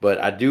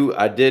 But I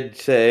did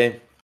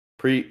say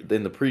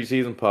in the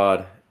preseason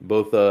pod,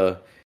 both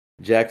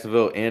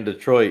Jacksonville and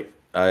Detroit.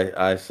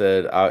 I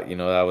said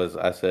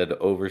I said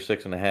over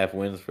 6.5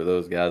 wins for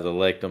those guys. I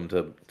liked them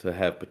to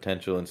have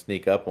potential and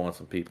sneak up on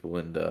some people.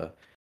 And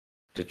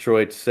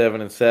Detroit's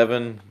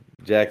 7-7.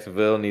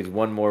 Jacksonville needs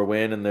one more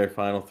win in their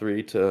final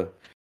three to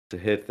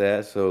hit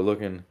that. So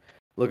looking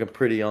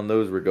pretty on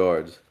those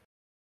regards.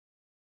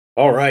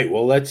 All right,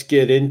 well, let's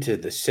get into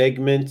the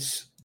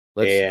segments.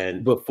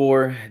 Give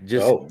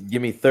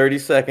me 30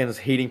 seconds.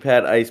 Heating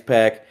pad, ice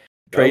pack.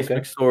 Trace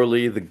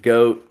McSorley, the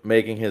GOAT,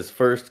 making his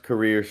first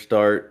career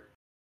start.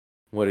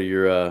 What are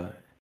your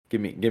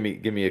give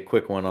me a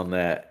quick one on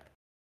that.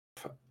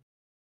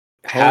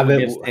 Home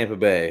against Tampa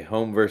Bay.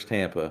 Home versus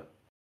Tampa.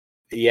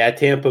 Yeah,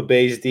 Tampa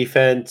Bay's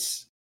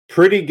defense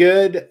pretty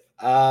good.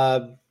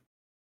 But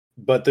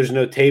there's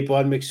no tape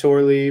on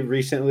McSorley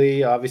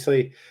recently,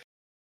 obviously.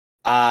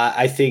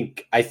 I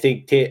think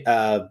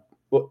McSorley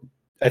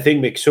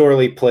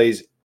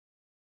plays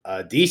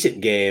a decent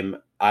game.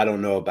 I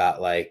don't know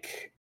about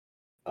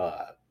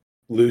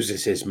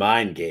loses his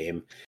mind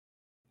game.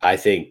 I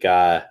think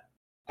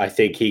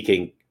he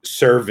can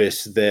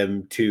service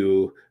them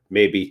to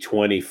maybe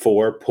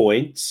 24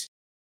 points.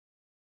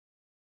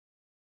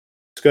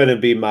 It's going to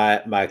be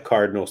my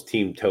Cardinals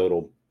team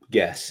total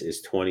guess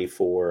is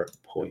 24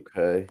 points.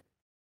 Okay.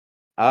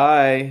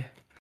 I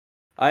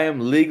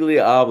am legally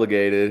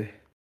obligated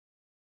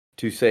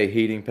to say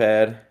heating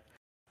pad.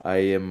 I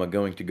am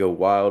going to go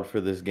wild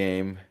for this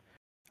game.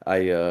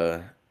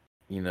 I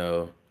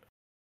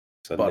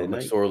bought a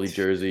McSorley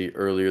jersey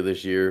earlier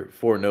this year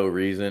for no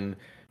reason,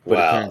 but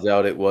It turns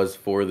out it was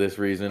for this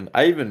reason.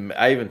 I even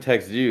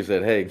texted you,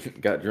 said, "Hey,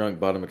 got drunk,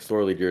 bought a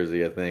McSorley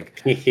jersey." I think,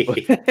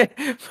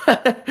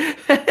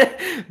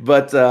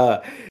 but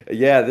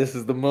yeah, this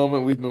is the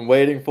moment we've been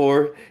waiting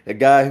for. A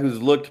guy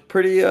who's looked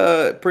pretty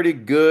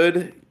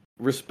good,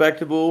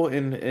 respectable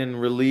in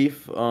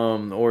relief,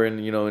 or in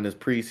in his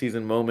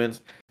preseason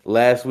moments.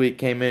 Last week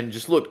came in,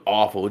 just looked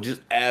awful,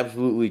 just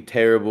absolutely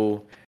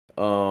terrible.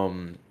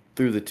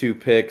 Through the 2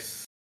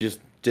 picks, just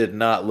did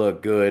not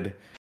look good.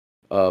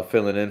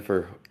 Filling in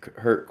for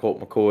hurt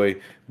Colt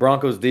McCoy.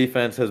 Broncos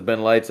defense has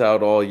been lights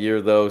out all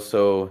year, though,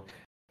 so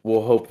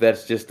we'll hope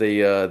that's just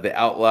the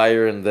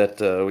outlier, and that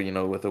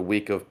with a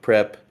week of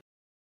prep,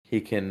 he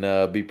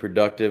can be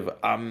productive.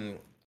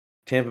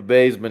 Tampa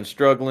Bay's been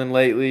struggling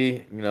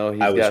lately.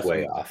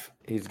 Off.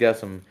 He's got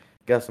some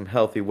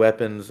healthy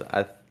weapons.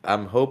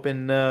 I'm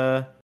hoping.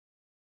 Let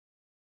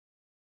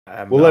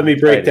me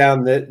break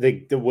down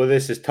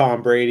this is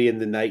Tom Brady in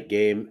the night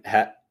game.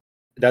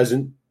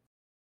 Doesn't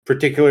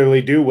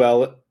particularly do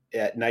well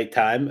at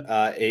nighttime,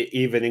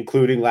 even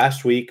including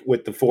last week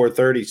with the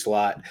 4:30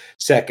 slot.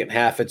 Second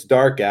half, it's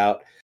dark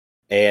out,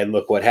 and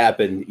look what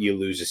happened. You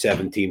lose a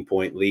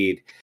 17-point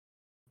lead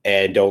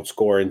and don't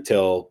score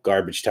until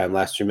garbage time,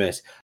 last 3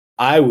 minutes.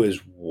 I was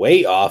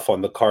way off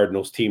on the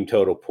Cardinals team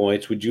total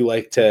points. Would you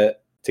like to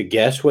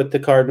guess what the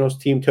Cardinals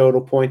team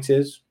total points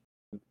is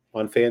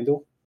on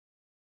FanDuel?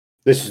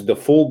 This is the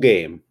full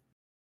game.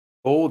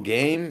 Full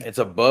game? It's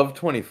above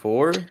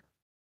 24?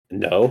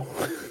 No.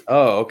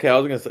 Oh, okay. I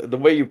was gonna say, the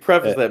way you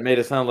prefaced that made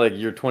it sound like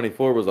your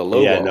 24 was a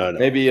low ball. No.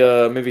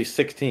 Maybe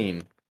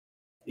 16.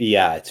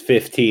 Yeah, it's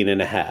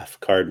 15.5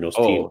 Cardinals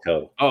team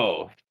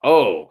total.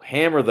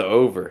 Hammer the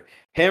over.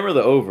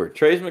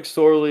 Trace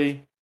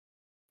McSorley,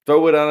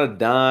 throw it on a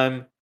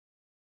dime.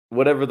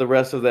 Whatever the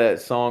rest of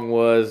that song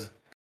was,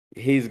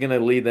 he's gonna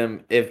lead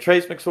them. If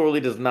Trace McSorley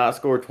does not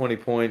score 20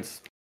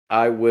 points,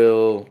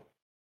 I'll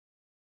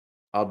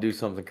do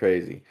something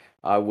crazy.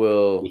 I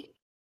will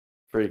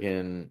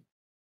freaking,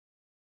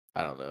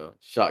 I don't know,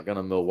 shotgun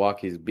a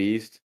Milwaukee's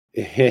Beast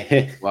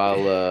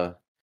while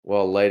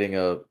lighting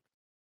a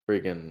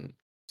freaking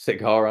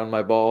cigar on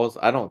my balls.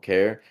 I don't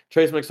care.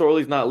 Trace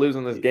McSorley's not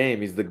losing this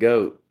game. He's the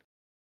GOAT.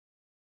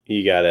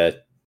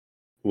 The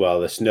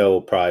snow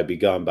will probably be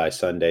gone by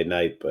Sunday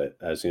night, but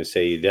I was going to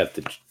say you'd have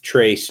to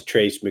trace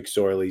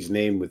McSorley's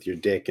name with your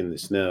dick in the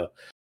snow.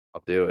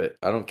 I'll do it.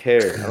 I don't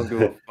care. I don't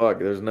give a fuck.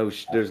 There's no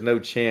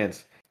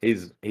chance.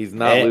 He's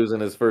not losing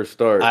his first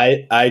start.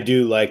 I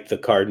do like the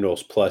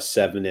Cardinals plus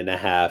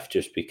 7.5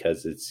 just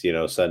because it's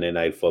Sunday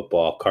Night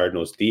Football.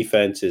 Cardinals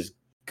defense is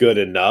good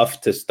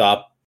enough to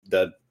stop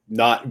the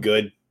not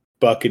good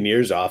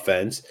Buccaneers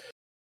offense.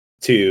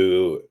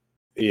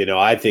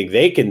 I think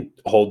they can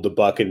hold the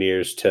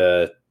Buccaneers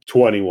to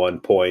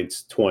 21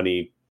 points,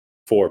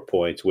 24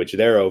 points, which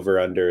their over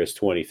under is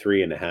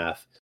 23.5.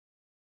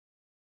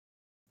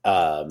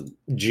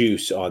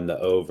 juice on the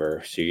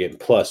over. So you're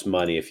getting plus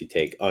money if you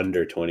take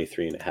under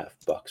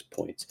 23.5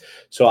 points.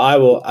 So I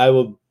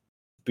will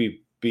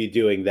be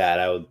doing that.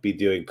 I will be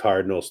doing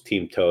Cardinals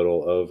team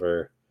total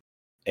over,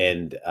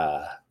 and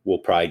we'll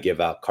probably give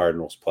out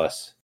Cardinals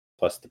plus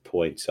the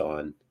points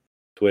on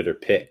Twitter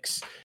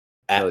picks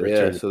at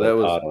Return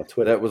so Pod on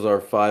Twitter. That was our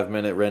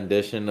 5-minute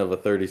rendition of a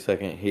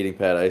 30-second heating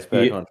pad ice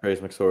pack on Trace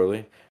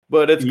McSorley.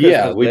 But it's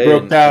Christmas we Day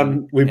broke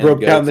down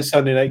the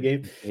Sunday night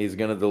game. He's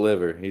gonna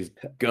deliver. And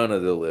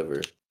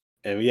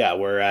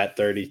we're at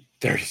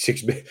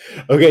 36 minutes.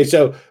 Okay,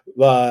 so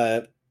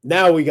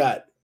now we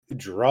got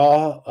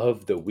draw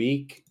of the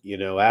week.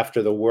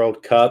 After the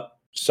World Cup,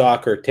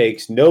 soccer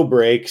takes no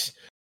breaks.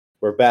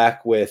 We're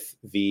back with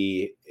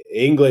the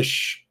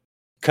English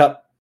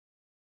Cup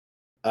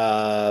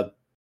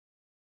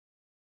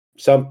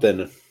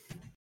something.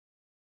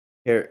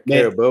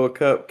 Carabao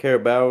Cup.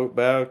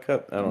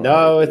 I don't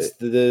know. It's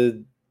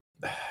the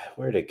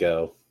where'd it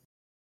go?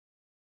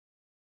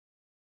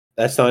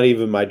 That's not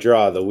even my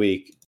draw of the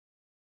week.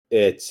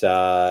 It's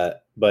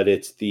but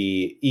it's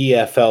the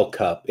EFL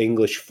Cup,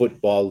 English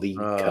Football League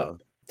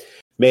Cup.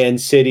 Man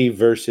City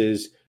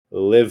versus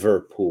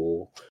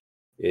Liverpool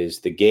is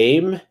the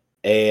game,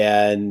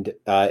 and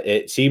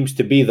it seems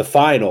to be the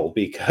final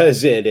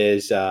because it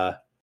is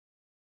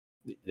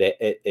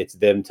it's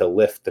them to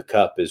lift the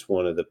cup is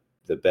one of the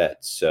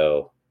bets.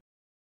 So,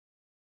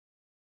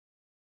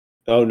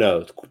 oh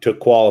no, to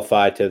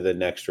qualify to the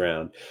next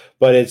round,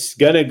 but it's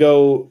gonna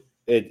go.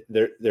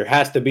 There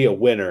has to be a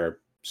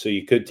winner, so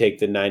you could take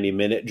the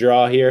 90-minute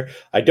draw here.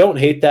 I don't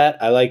hate that.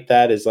 I like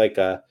that as like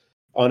a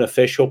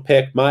unofficial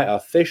pick. My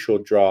official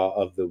draw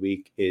of the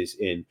week is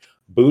in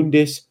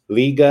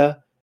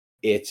Bundesliga.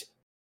 It's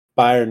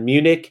Bayern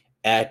Munich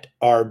at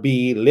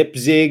RB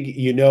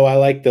Leipzig. I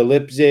like the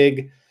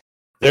Leipzig.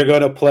 They're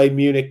going to play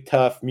Munich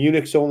tough.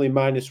 Munich's only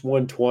minus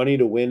 120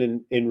 to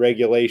win in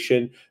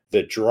regulation.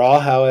 The draw,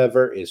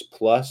 however, is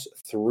plus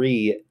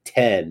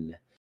 310.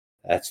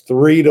 That's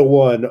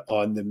 3-1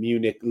 on the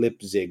Munich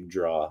Leipzig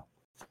draw.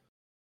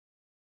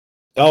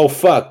 Oh,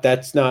 fuck.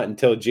 That's not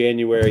until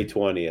January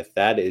 20th.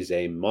 That is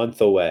a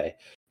month away.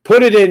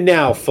 Put it in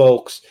now,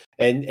 folks.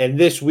 And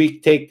this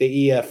week, take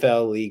the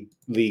EFL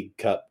League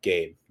Cup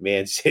game.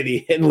 Man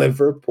City and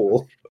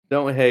Liverpool.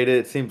 Don't hate it.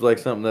 It seems like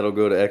something that'll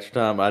go to extra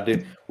time.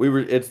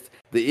 It's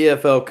the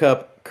EFL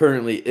Cup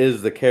currently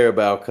is the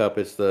Carabao Cup.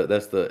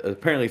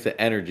 Apparently it's an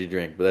energy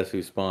drink, but that's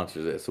who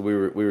sponsors it. So we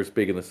were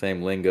speaking the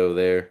same lingo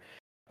there.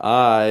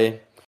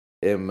 I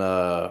am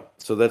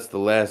so that's the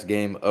last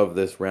game of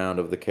this round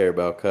of the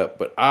Carabao Cup,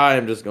 but I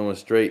am just going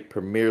straight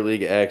Premier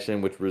League action,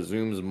 which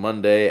resumes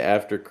Monday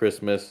after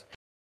Christmas.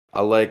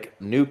 I like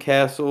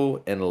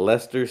Newcastle and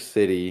Leicester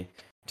City,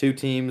 two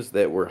teams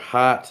that were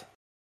hot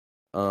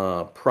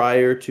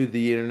prior to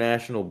the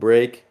international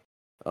break.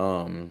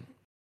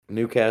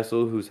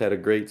 Newcastle, who's had a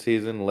great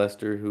season,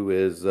 Leicester, who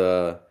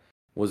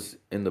was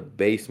in the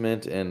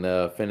basement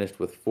and finished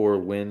with 4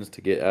 wins to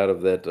get out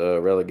of that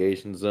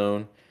relegation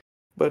zone.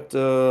 But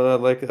I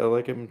like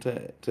him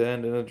to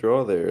end in a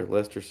draw there.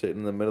 Leicester sitting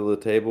in the middle of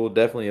the table,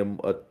 definitely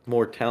a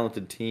more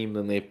talented team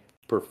than they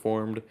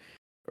performed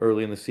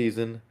early in the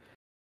season.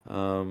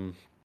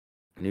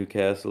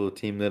 Newcastle, a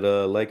team that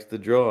likes to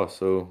draw,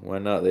 so why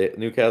not?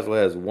 Newcastle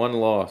has 1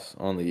 loss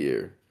on the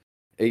year,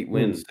 8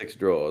 wins, 6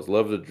 draws.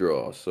 Love to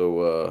draw,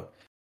 so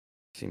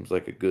seems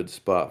like a good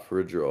spot for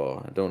a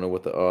draw. I don't know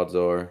what the odds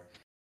are,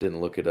 didn't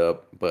look it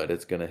up, but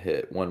it's gonna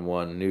hit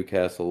 1-1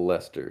 Newcastle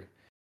Leicester.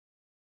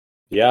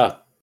 Yeah,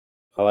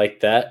 I like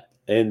that.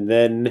 And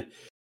then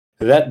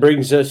that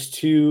brings us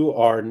to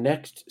our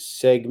next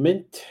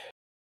segment.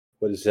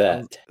 What is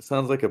that?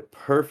 Sounds like a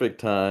perfect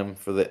time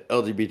for the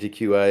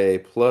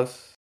LGBTQIA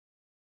plus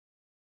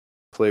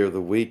player of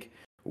the week.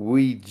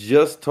 We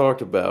just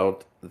talked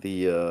about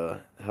the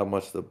how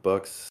much the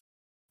Bucks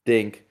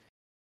stink.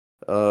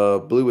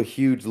 Blew a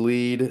huge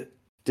lead,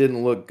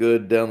 didn't look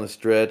good down the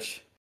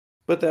stretch,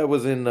 but that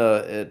was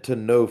to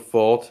no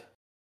fault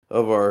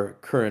of our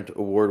current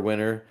award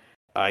winner.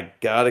 I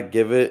gotta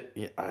give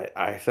it.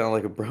 I sound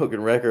like a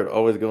broken record,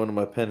 always going to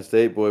my Penn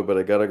State boy, but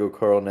I gotta go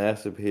Carl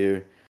Nassib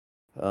here.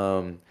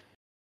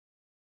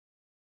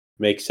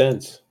 Makes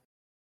sense.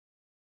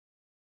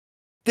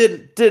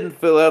 Didn't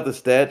fill out the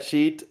stat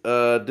sheet.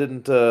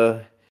 Isn't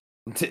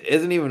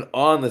even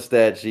on the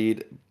stat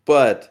sheet,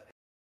 but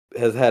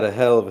has had a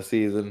hell of a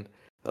season.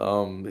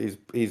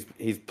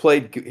 He's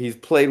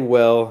played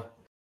well.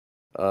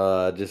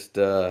 Just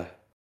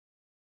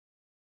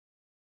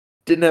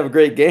didn't have a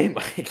great game,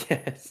 I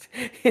guess.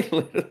 He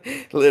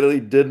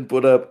literally didn't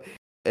put up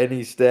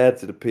any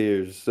stats, it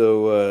appears.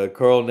 So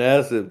Carl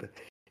Nassib,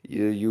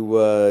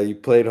 you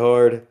played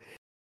hard.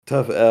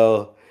 Tough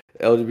L.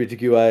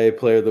 LGBTQIA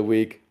player of the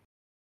week,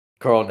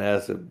 Carl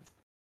Nassib.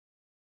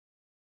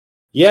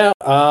 Yeah,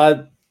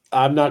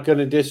 I'm not going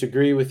to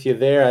disagree with you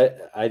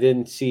there. I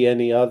didn't see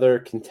any other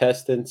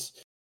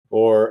contestants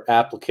or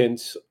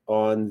applicants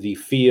on the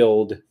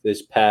field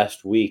this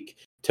past week,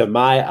 to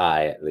my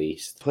eye at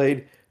least.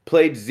 Played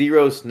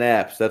 0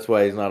 snaps. That's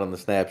why he's not on the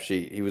snap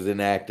sheet. He was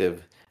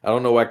inactive. I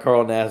don't know why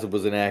Carl Nassib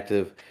was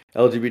inactive.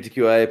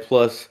 LGBTQIA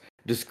plus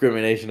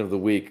discrimination of the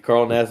week.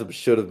 Carl Nassib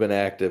should have been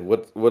active.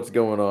 What's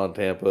going on,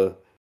 Tampa?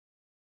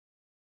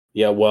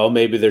 Yeah, well,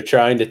 maybe they're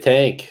trying to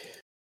tank.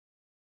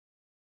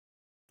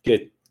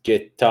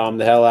 Get Tom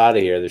the hell out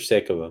of here. They're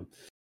sick of him.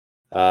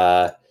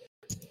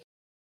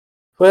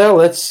 Well,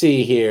 let's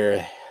see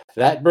here.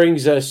 That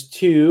brings us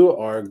to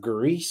our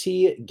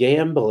greasy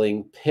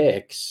gambling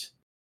picks.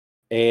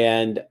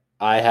 And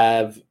I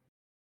have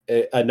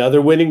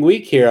another winning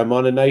week here. I'm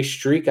on a nice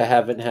streak. I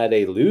haven't had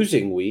a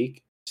losing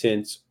week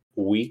since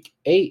week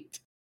 8.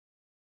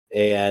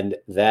 And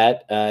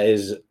that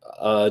is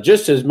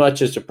just as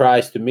much a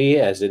surprise to me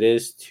as it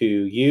is to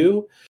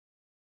you.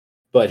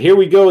 But here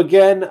we go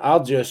again.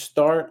 I'll just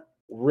start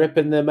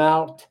ripping them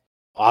out.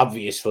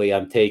 Obviously,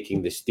 I'm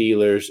taking the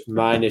Steelers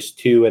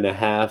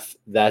 -2.5.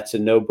 That's a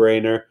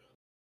no-brainer.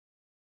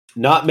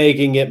 Not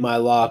making it my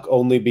lock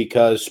only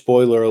because,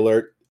 spoiler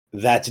alert,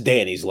 that's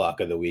Danny's lock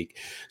of the week.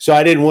 So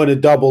I didn't want to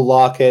double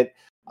lock it.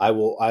 I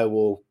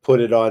will put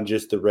it on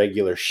just the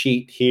regular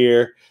sheet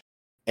here.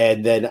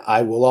 And then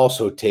I will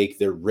also take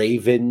the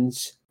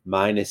Ravens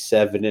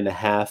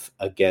 -7.5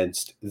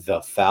 against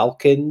the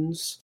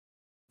Falcons.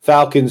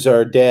 Falcons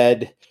are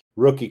dead.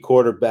 Rookie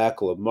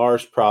quarterback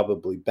Lamar's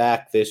probably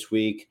back this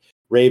week.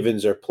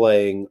 Ravens are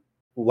playing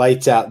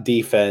lights out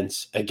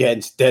defense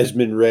against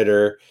Desmond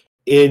Ridder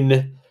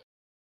in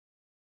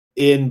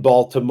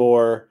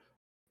Baltimore.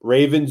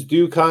 Ravens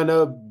do kind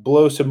of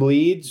blow some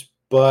leads,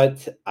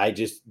 but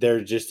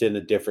they're just in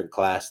a different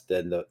class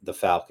than the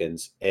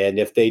Falcons. And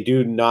if they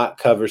do not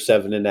cover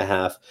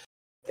 7.5,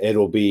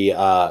 it'll be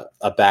a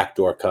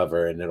backdoor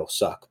cover and it'll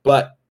suck.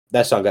 But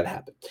that's not going to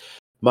happen.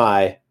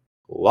 My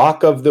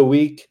lock of the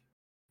week,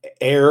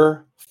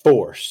 Air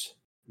Force.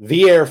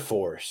 The Air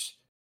Force,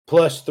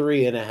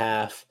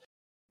 +3.5.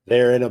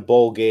 They're in a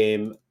bowl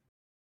game.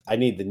 I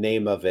need the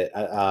name of it.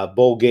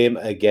 Bowl game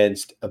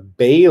against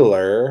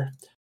Baylor,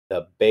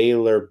 the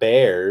Baylor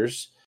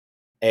Bears.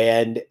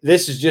 And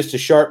this is just a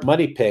sharp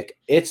money pick.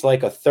 It's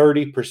like a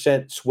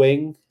 30%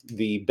 swing,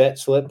 the bet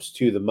slips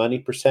to the money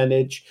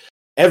percentage.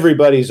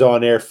 Everybody's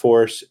on Air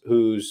Force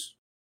who's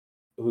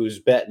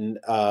betting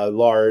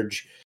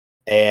large.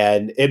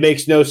 And it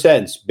makes no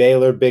sense.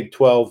 Baylor, Big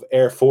 12,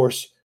 Air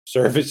Force,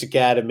 Service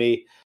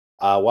Academy.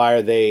 Why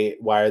are they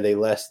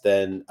less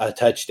than a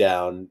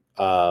touchdown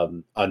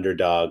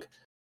underdog?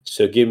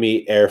 So give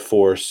me Air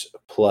Force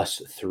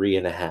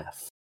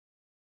 +3.5.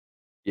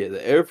 Yeah,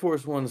 the Air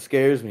Force one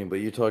scares me, but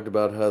you talked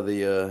about how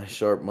the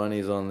sharp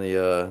money's on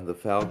the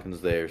Falcons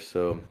there,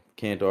 so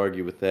can't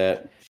argue with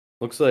that.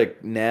 Looks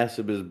like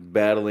Nassib is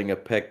battling a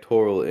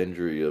pectoral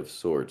injury of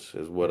sorts,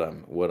 is what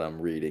I'm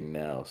reading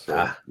now.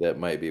 So that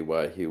might be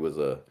why he was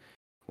a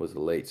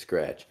late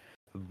scratch.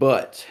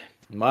 But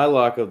my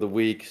lock of the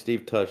week,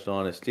 Steve touched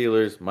on it.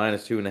 Steelers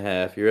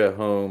 -2.5. You're at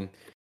home,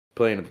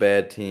 playing a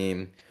bad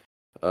team.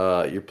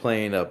 You're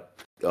playing a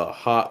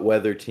hot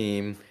weather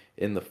team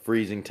in the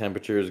freezing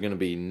temperature. Is going to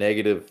be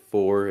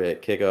 -4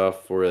 at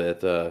kickoff for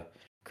that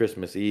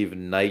Christmas Eve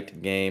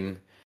night game.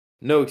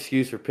 No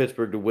excuse for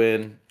Pittsburgh to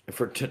win.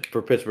 For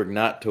Pittsburgh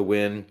not to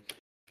win.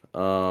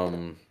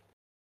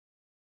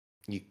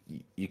 You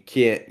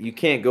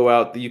can't go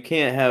out. You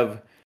can't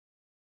have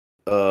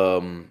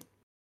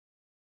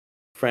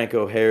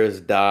Franco Harris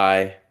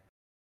die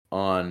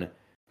on.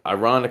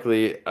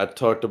 Ironically, I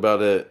talked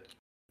about it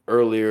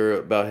earlier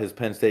about his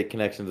Penn State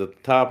connections at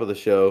the top of the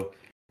show,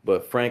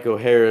 but Franco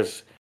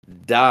Harris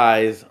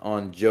dies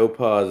on Joe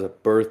Pa's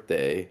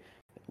birthday,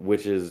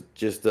 which is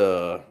just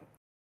a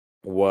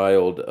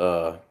wild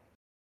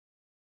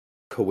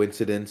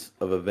coincidence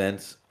of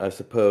events, I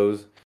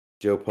suppose.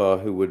 Joe Pa,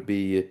 who would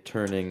be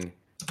turning,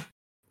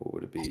 what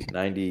would it be,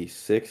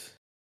 96?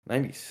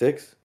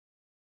 96?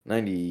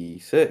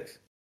 96.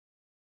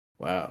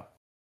 Wow.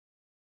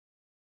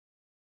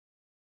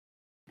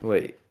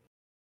 Wait.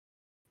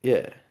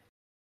 Yeah.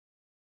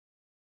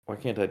 Why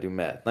can't I do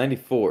math?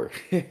 94.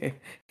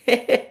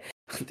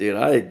 Dude,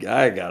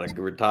 I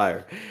gotta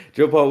retire.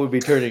 Joe Pa would be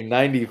turning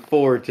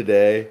 94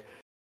 today.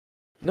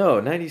 No,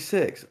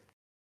 96.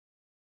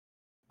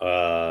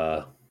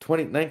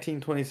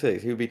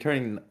 1926. He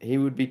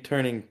would be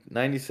turning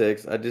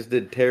 96. I just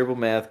did terrible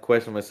math,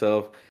 questioned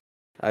myself.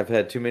 I've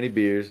had too many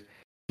beers.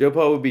 Joe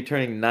Pa would be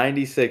turning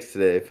 96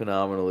 today,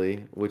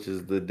 phenomenally, which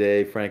is the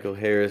day Franco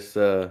Harris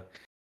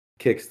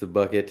kicks the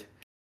bucket.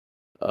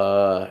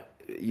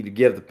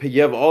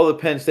 You have all the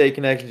Penn State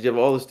connections, you have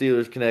all the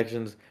Steelers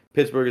connections.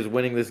 Pittsburgh is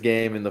winning this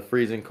game in the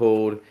freezing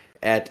cold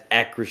at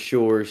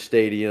Acrisure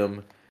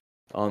Stadium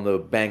on the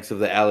banks of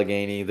the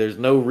Allegheny. There's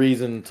no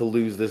reason to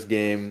lose this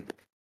game.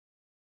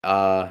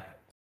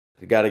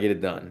 You got to get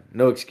it done.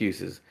 No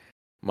excuses.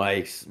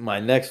 My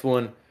next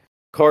one,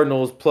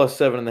 Cardinals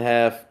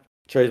 +7.5.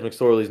 Trace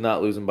McSorley's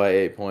not losing by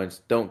 8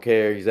 points. Don't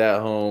care. He's at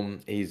home.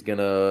 He's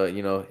gonna,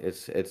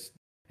 it's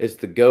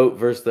the GOAT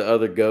versus the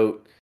other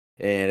GOAT,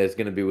 and it's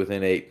gonna be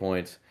within 8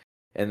 points.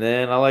 And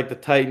then I like the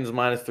Titans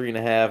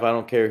 -3.5. I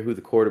don't care who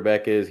the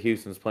quarterback is.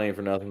 Houston's playing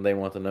for nothing. They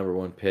want the number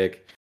 1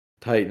 pick.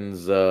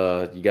 Titans,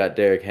 you got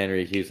Derrick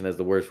Henry. Houston has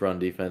the worst run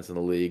defense in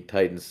the league.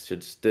 Titans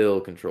should still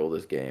control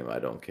this game. I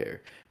don't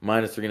care.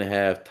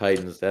 -3.5.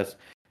 Titans. That's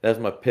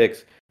my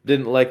picks.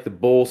 Didn't like the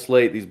bowl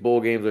slate. These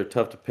bowl games are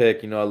tough to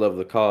pick. I love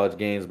the college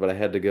games, but I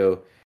had to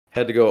go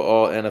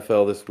all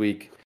NFL this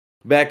week.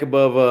 Back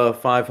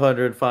above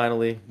 500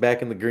 finally.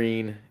 Back in the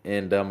green,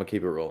 and I'm gonna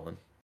keep it rolling.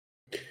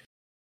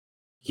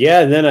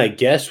 Yeah, and then I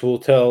guess we'll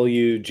tell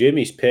you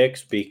Jimmy's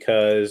picks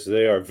because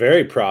they are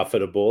very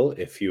profitable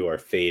if you are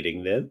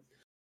fading them.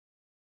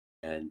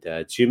 And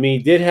Jimmy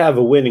did have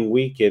a winning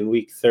week in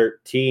week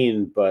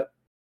 13, but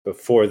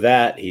before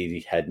that,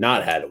 he had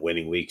not had a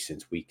winning week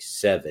since week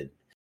 7.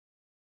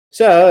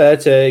 So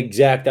that's an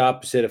exact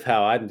opposite of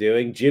how I'm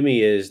doing.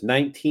 Jimmy is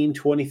 19,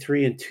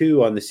 23, and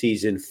 2 on the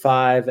season,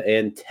 5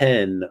 and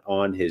 10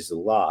 on his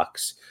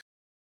locks.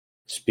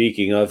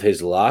 Speaking of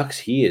his locks,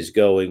 he is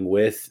going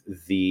with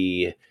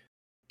the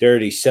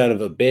dirty son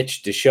of a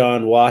bitch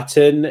Deshaun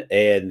Watson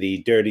and the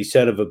dirty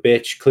son of a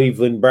bitch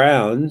Cleveland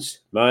Browns,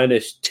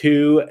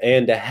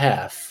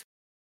 -2.5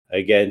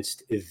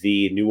 against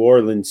the New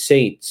Orleans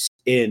Saints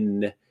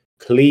in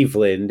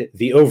Cleveland.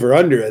 The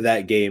over-under of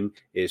that game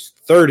is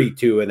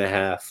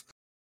 32.5.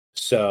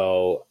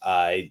 So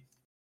I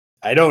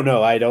don't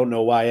know. I don't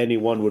know why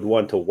anyone would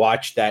want to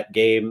watch that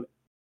game.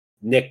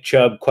 Nick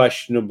Chubb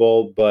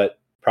questionable, but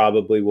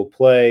probably will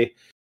play.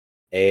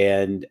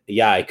 And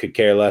yeah, I could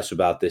care less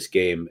about this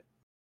game,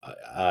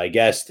 I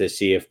guess, to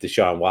see if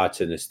Deshaun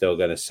Watson is still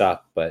going to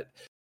suck. But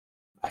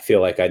I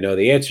feel like I know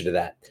the answer to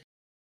that.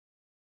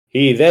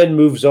 He then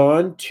moves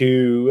on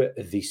to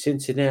the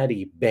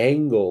Cincinnati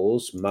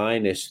Bengals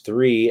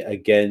 -3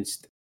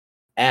 against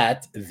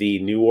at the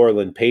New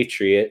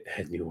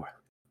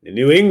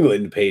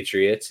England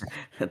Patriots.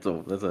 That's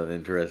an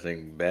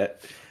interesting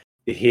bet.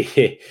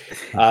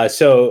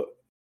 So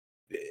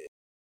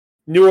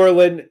New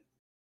Orleans,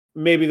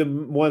 maybe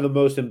one of the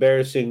most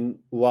embarrassing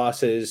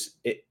losses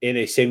in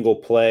a single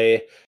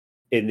play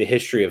in the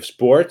history of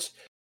sports,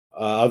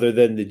 other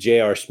than the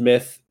J.R.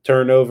 Smith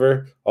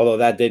turnover, although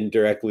that didn't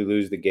directly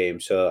lose the game,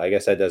 so I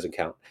guess that doesn't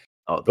count.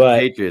 Oh,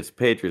 the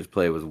Patriots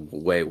play was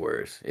way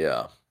worse.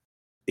 Yeah.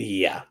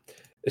 Yeah.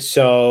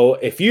 So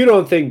if you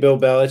don't think Bill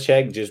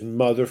Belichick just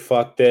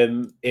motherfucked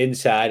them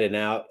inside and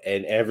out,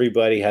 and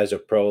everybody has a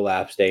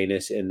prolapsed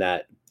anus in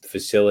that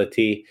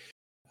facility,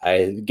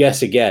 I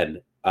guess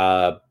again,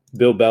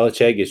 Bill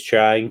Belichick is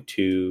trying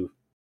to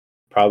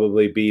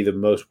probably be the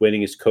most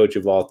winningest coach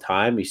of all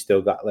time. He's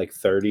still got like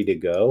 30 to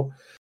go.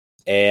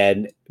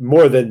 And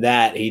more than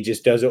that, he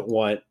just doesn't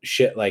want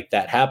shit like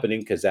that happening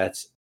because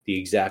that's the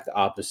exact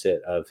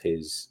opposite of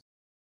his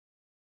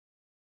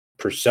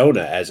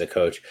persona as a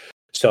coach.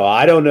 So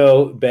I don't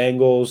know,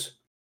 Bengals,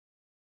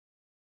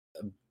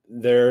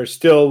 they're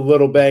still a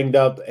little banged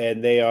up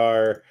and they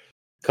are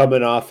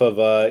coming off of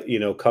a,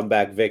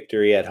 comeback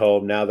victory at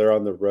home. Now they're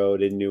on the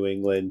road in New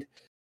England.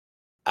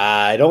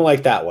 I don't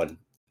like that one.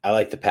 I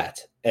like the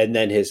Pats. And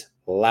then his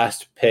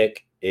last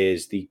pick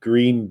is the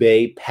Green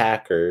Bay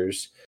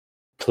Packers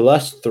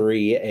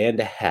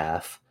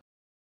 +3.5.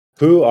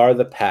 Who are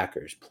the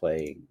Packers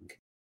playing?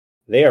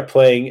 They are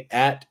playing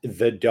at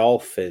the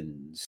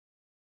Dolphins.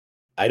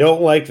 I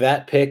don't like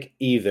that pick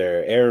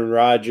either. Aaron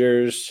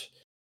Rodgers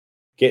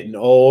getting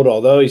old,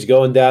 although he's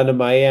going down to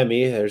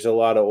Miami. There's a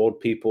lot of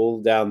old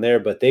people down there,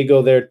 but they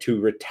go there to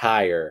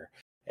retire.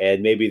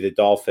 And maybe the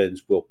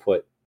Dolphins will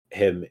put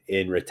him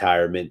in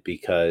retirement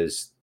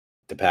because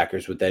the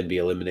Packers would then be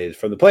eliminated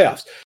from the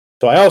playoffs.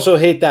 So I also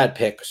hate that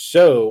pick.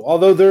 So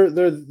although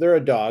they're a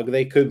dog,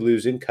 they could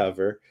lose in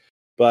cover,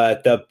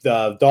 but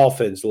the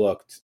Dolphins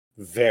looked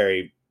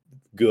very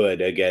good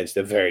against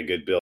a very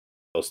good Bills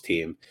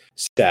team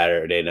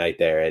Saturday night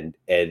there,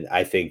 and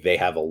I think they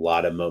have a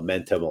lot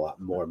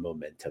more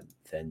momentum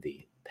than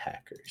the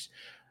Packers.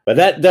 But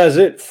that does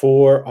it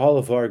for all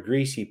of our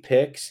greasy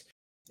picks.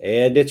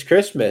 And it's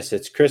Christmas.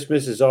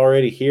 Christmas is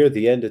already here.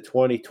 The end of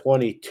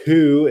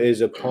 2022 is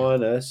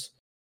upon us.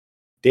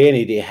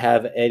 Danny, do you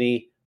have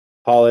any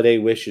holiday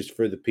wishes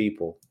for the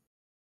people?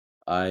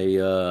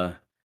 I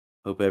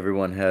hope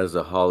everyone has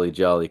a holly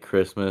jolly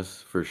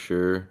Christmas for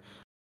sure.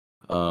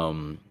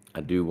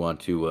 I do want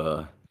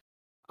to.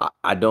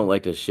 I don't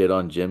like to shit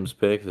on Jim's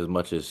picks as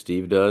much as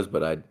Steve does,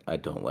 but I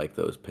don't like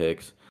those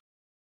picks.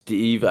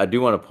 Steve, I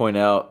do want to point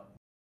out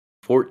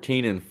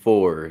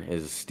 14-4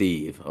 is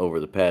Steve over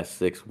the past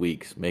 6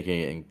 weeks, making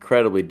it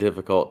incredibly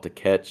difficult to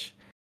catch.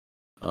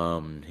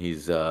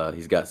 He's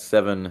got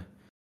seven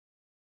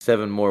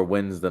more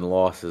wins than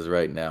losses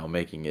right now,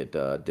 making it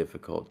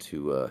difficult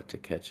to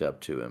catch up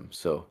to him.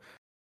 So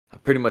I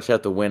pretty much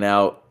have to win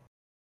out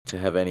to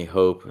have any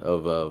hope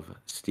of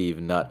Steve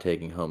not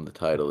taking home the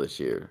title this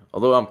year.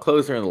 Although I'm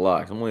closer in the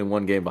locks, I'm only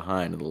one game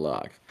behind in the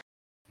locks.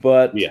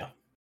 But yeah,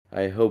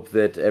 I hope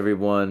that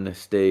everyone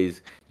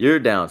stays. You're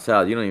down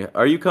south. You don't even.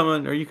 Are you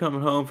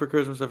coming home for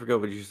Christmas? I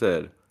forgot what you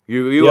said.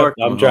 You are.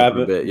 I'm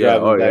driving.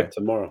 Driving back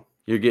tomorrow.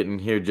 You're getting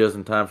here just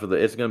in time for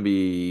it's going to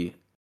be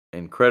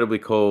incredibly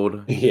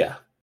cold. Yeah.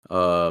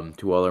 To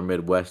all our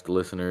Midwest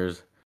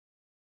listeners,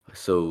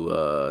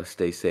 so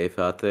stay safe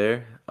out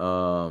there.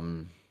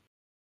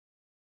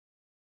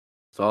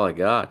 That's all I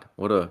got.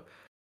 What a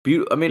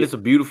I mean, it's a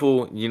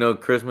beautiful.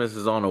 Christmas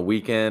is on a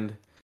weekend,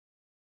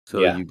 so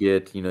Yeah. you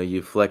get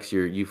you flex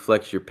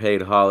your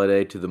paid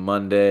holiday to the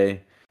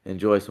Monday.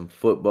 Enjoy some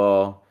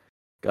football.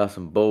 Got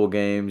some bowl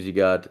games. You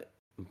got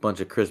a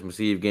bunch of Christmas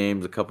Eve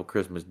games, a couple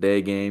Christmas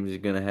Day games. You're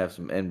gonna have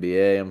some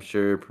NBA, I'm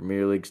sure.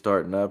 Premier League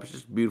starting up. It's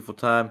just a beautiful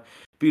time.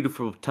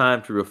 Beautiful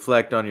time to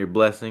reflect on your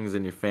blessings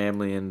and your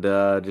family, and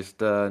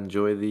just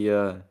enjoy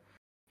you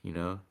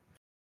know,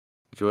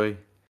 enjoy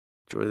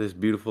this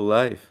beautiful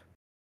life,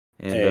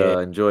 and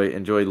Eh,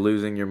 enjoy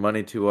losing your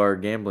money to our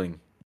gambling.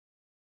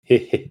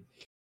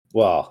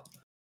 well,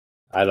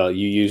 I don't.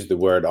 You use the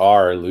word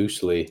 "r"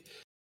 loosely.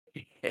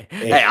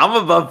 Hey,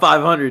 I'm above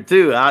 500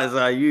 too.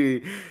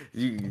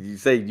 You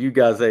say you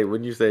guys say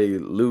when you say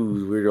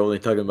lose, we're only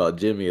talking about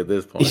Jimmy at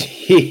this point.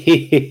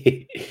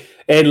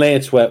 And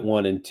Lance went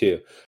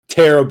 1-2.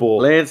 Terrible.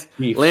 Lance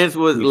Chiefs, Lance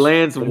was Chiefs,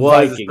 Lance and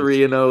was Vikings.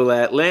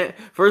 3-0 Lance.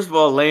 First of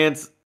all,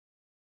 Lance,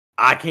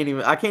 I can't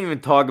even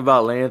talk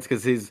about Lance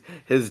because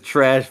his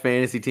trash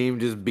fantasy team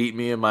just beat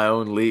me in my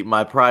own league,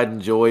 my Pride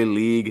and Joy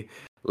league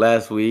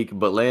last week.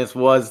 But Lance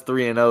was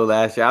 3-0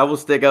 last year. I will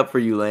stick up for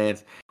you,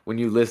 Lance, when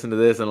you listen to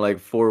this in like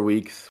 4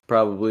 weeks,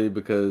 probably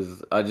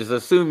because I just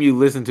assume you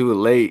listen to it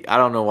late. I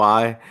don't know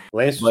why,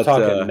 Lance was but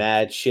talking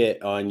mad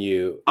shit on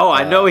you. oh,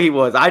 I know he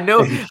was. I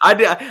know.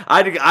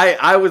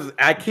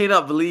 I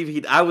cannot believe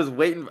he. I was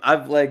waiting.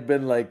 I've like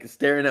been like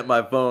staring at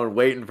my phone,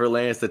 waiting for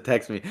Lance to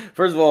text me.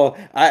 First of all,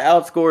 I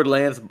outscored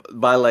Lance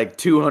by like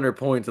 200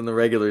 points in the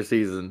regular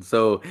season,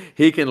 so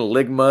he can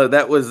ligma.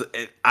 That was.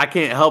 I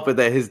can't help it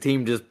that his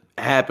team just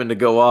happened to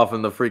go off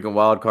in the freaking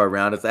wild card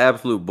round. It's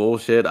absolute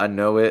bullshit. I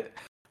know it.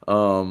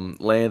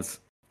 Lance.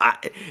 And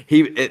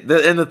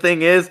the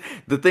thing is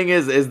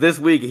this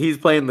week he's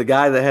playing the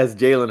guy that has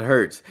Jalen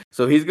Hurts,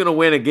 so he's gonna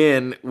win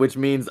again, which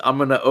means I'm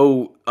gonna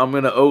owe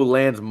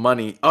Lance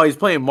money. Oh, he's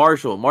playing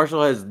Marshall.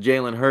 Marshall has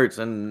Jalen Hurts,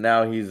 and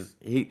now he's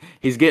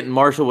getting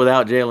Marshall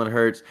without Jalen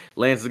Hurts.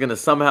 Lance is gonna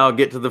somehow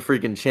get to the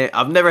freaking champ.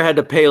 I've never had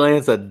to pay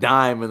Lance a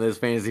dime in this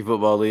fantasy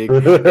football league,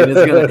 and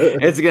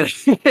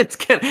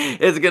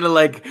it's gonna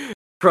like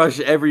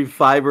crush every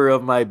fiber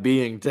of my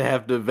being to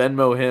have to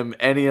Venmo him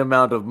any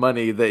amount of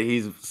money that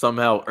he's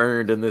somehow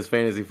earned in this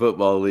fantasy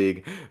football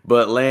league.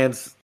 But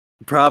Lance,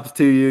 props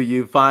to you.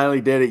 You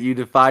finally did it. You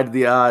defied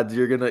the odds.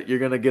 You're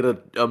gonna get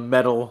a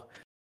medal.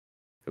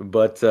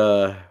 But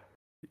Yeah.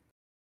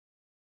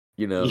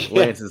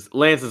 Lance is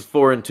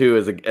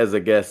 4-2 as a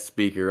guest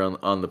speaker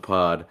on the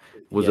pod.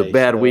 Was a Yeah,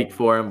 bad so week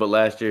for him, but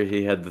last year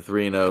he had the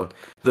 3-0.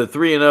 The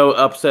 3-0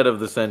 upset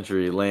of the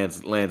century. Lance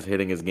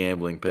hitting his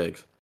gambling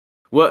picks.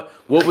 What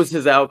was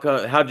his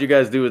outcome? How'd you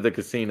guys do with the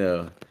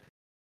casino?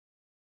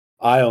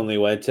 I only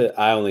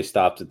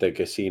stopped at the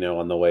casino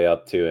on the way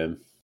up to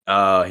him.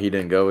 He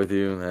didn't go with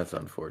you. That's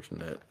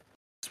unfortunate.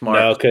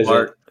 No,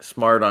 because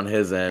Smart on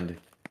his end.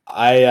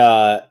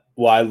 I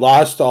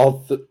lost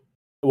all.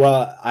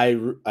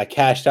 I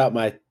cashed out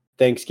my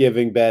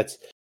Thanksgiving bets.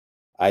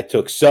 I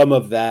took some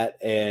of that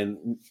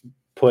and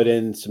put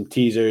in some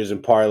teasers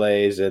and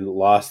parlays and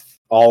lost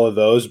all of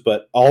those,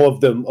 but all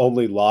of them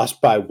only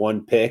lost by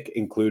one pick,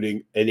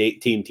 including an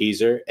 8-team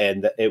teaser,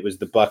 and it was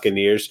the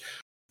Buccaneers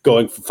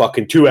going for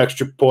fucking 2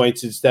 extra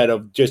points instead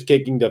of just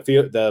kicking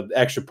the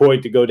extra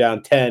point to go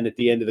down 10 at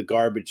the end of the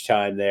garbage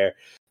time there.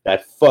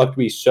 That fucked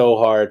me so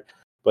hard.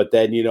 But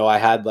then, I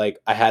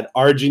had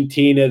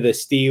Argentina, the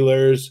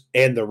Steelers,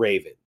 and the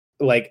Ravens.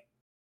 Like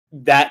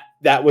that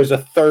was a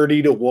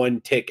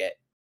 30-1 ticket.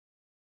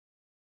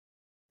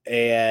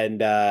 And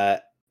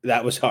that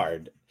was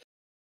hard.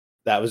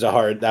 That was a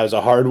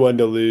hard one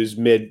to lose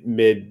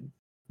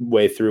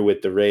midway through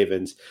with the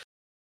Ravens.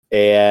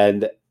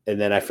 And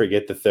then I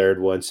forget the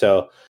third one.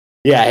 So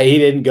yeah, he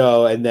didn't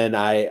go. And then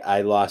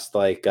I lost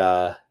like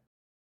 $20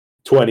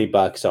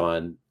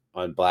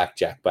 on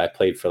blackjack, but I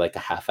played for like a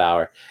half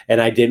hour and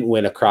I didn't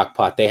win a crock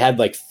pot. They had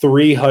like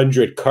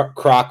 300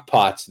 crock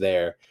pots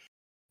there.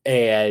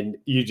 And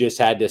you just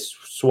had to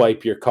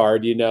swipe your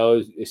card,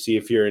 see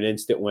if you're an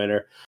instant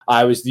winner.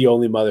 I was the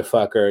only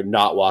motherfucker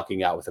not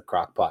walking out with a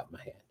crock pot in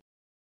my hand.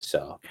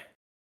 So,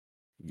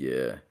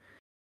 yeah,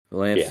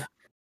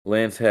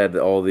 Lance had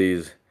all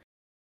these.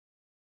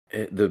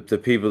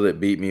 The people that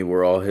beat me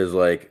were all his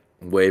like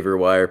waiver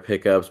wire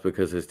pickups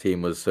because his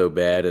team was so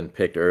bad and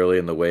picked early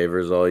in the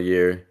waivers all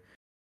year,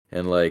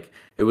 and like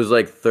it was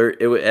like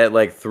it was at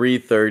like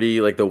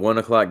 3:30, like the 1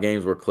 o'clock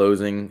games were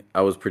closing.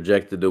 I was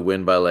projected to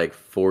win by like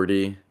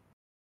 40.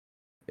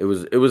 It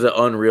was an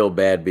unreal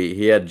bad beat.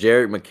 He had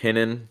Jerick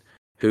McKinnon,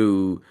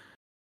 who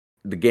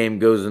the game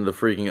goes into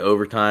freaking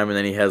overtime, and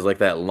then he has like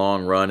that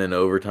long run in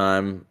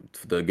overtime,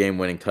 the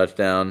game-winning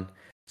touchdown.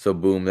 So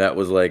boom, that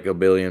was like a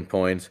billion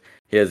points.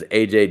 He has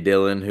AJ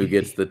Dillon, who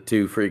gets the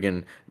 2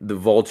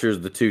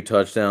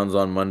 touchdowns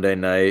on Monday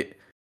night.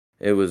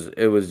 It was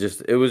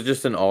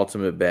just an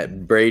ultimate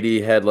bet.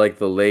 Brady had like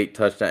the late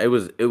touchdown. It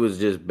was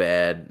just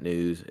bad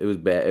news. It was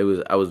bad.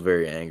 I was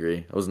very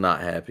angry. I was not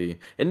happy.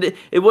 And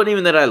it wasn't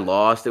even that I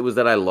lost. It was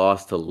that I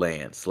lost to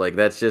Lance. Like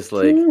that's just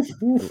like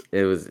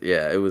it was.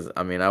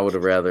 I mean, I would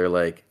have rather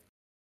like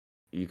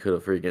you could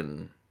have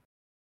freaking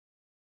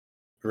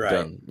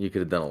Right. You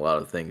could have done a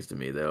lot of things to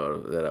me that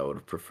I would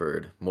have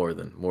preferred more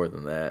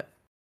than that.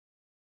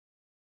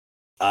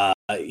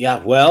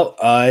 Yeah, well,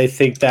 I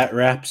think that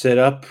wraps it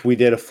up. We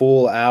did a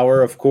full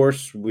hour, of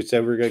course. We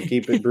said we're going to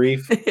keep it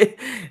brief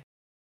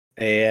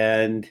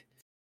and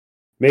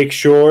make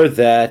sure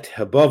that,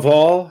 above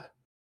all,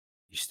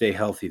 you stay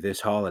healthy this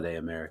holiday,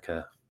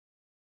 America.